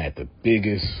 I had the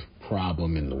biggest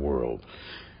problem in the world.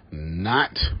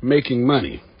 Not making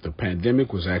money. The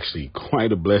pandemic was actually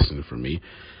quite a blessing for me,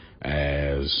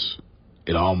 as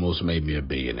it almost made me a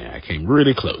billionaire. I came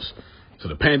really close. So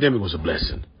the pandemic was a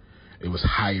blessing. It was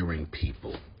hiring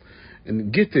people.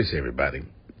 And get this, everybody.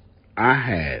 I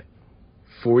had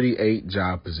 48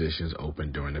 job positions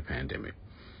open during the pandemic.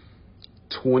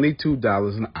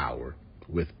 $22 an hour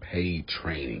with paid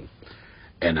training.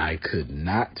 And I could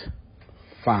not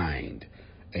find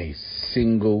a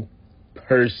single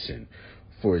person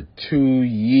for 2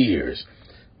 years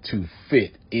to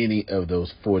fit any of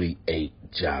those 48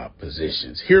 job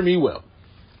positions. Hear me well.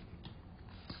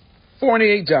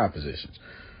 48 job positions,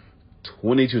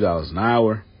 $22 an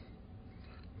hour,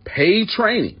 paid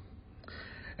training,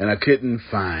 and I couldn't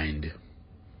find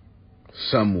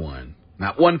someone,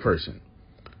 not one person,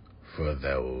 for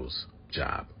those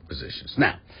job positions.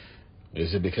 Now,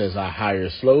 is it because I hire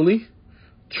slowly?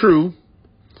 True.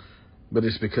 But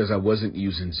it's because I wasn't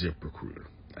using ZipRecruiter,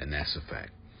 and that's a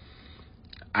fact.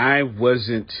 I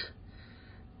wasn't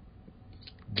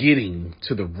getting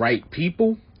to the right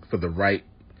people for the right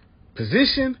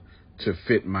position to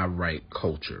fit my right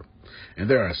culture. And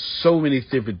there are so many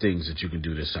different things that you can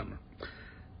do this summer.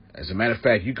 As a matter of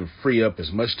fact, you can free up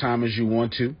as much time as you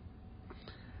want to.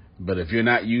 But if you're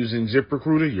not using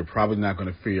ZipRecruiter, you're probably not going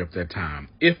to free up that time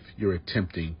if you're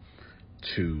attempting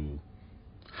to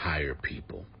hire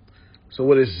people. So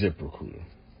what is ZipRecruiter?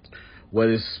 What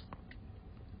is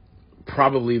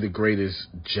probably the greatest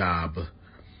job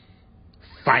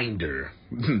finder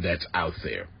that's out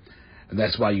there? And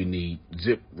that's why you need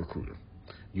ZipRecruiter.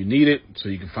 You need it so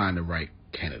you can find the right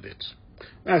candidates.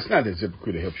 Now, it's not that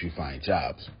ZipRecruiter helps you find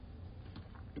jobs.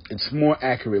 It's more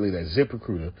accurately that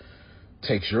ZipRecruiter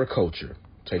takes your culture,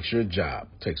 takes your job,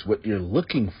 takes what you're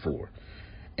looking for,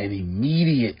 and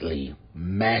immediately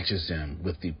matches them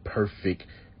with the perfect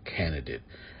candidate.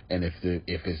 And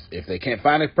if they can't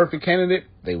find a perfect candidate,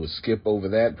 they will skip over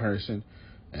that person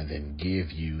and then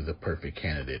give you the perfect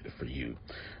candidate for you.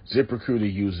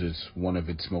 ZipRecruiter uses one of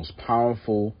its most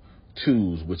powerful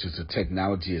tools, which is the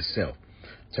technology itself,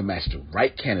 to match the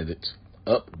right candidates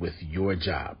up with your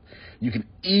job. You can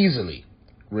easily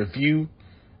review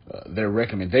their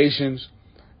recommendations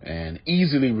and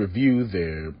easily review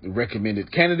their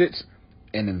recommended candidates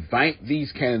and invite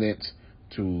these candidates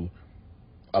to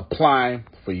apply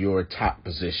for your top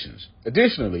positions.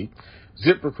 Additionally,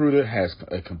 ZipRecruiter has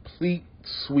a complete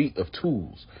suite of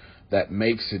tools that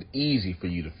makes it easy for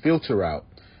you to filter out,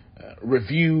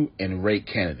 review, and rate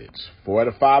candidates. 4 out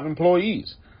of 5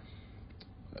 employees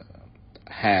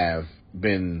have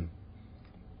been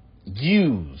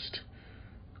used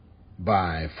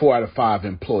by 4 out of 5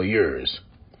 employers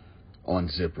on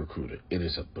ZipRecruiter. It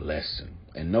is a blessing.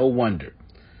 And no wonder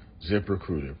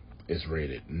ZipRecruiter is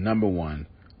rated #1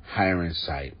 hiring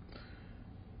site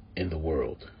in the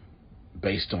world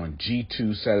based on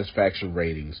G2 satisfaction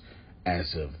ratings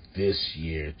as of this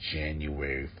year,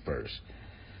 January 1st.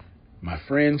 My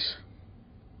friends,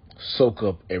 soak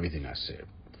up everything I said.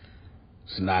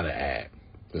 It's not an ad.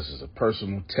 This is a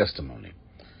personal testimony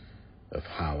of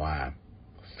how I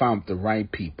found the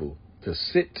right people to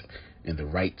sit in the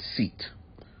right seat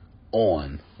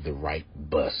on the right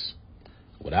bus.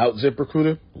 Without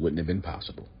ZipRecruiter, it wouldn't have been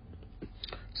possible.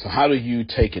 So how do you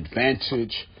take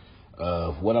advantage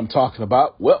of what I'm talking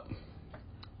about? Well,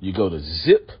 you go to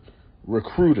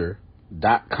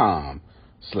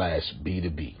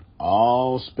ZipRecruiter.com/B2B.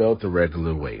 All spelled the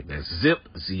regular way. That's Zip,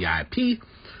 Z-I-P,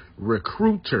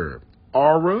 Recruiter,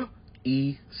 Aura,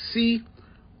 E-C,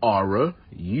 Aura,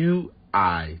 U-I-T-E-R.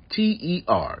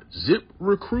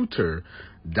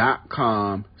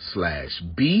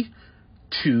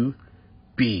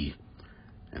 ZipRecruiter.com/B2B.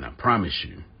 And I promise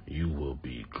you, you will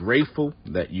be grateful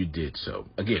that you did so.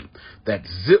 Again, that's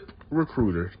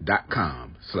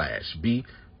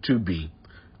ZipRecruiter.com/B2B.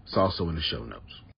 It's also in the show notes.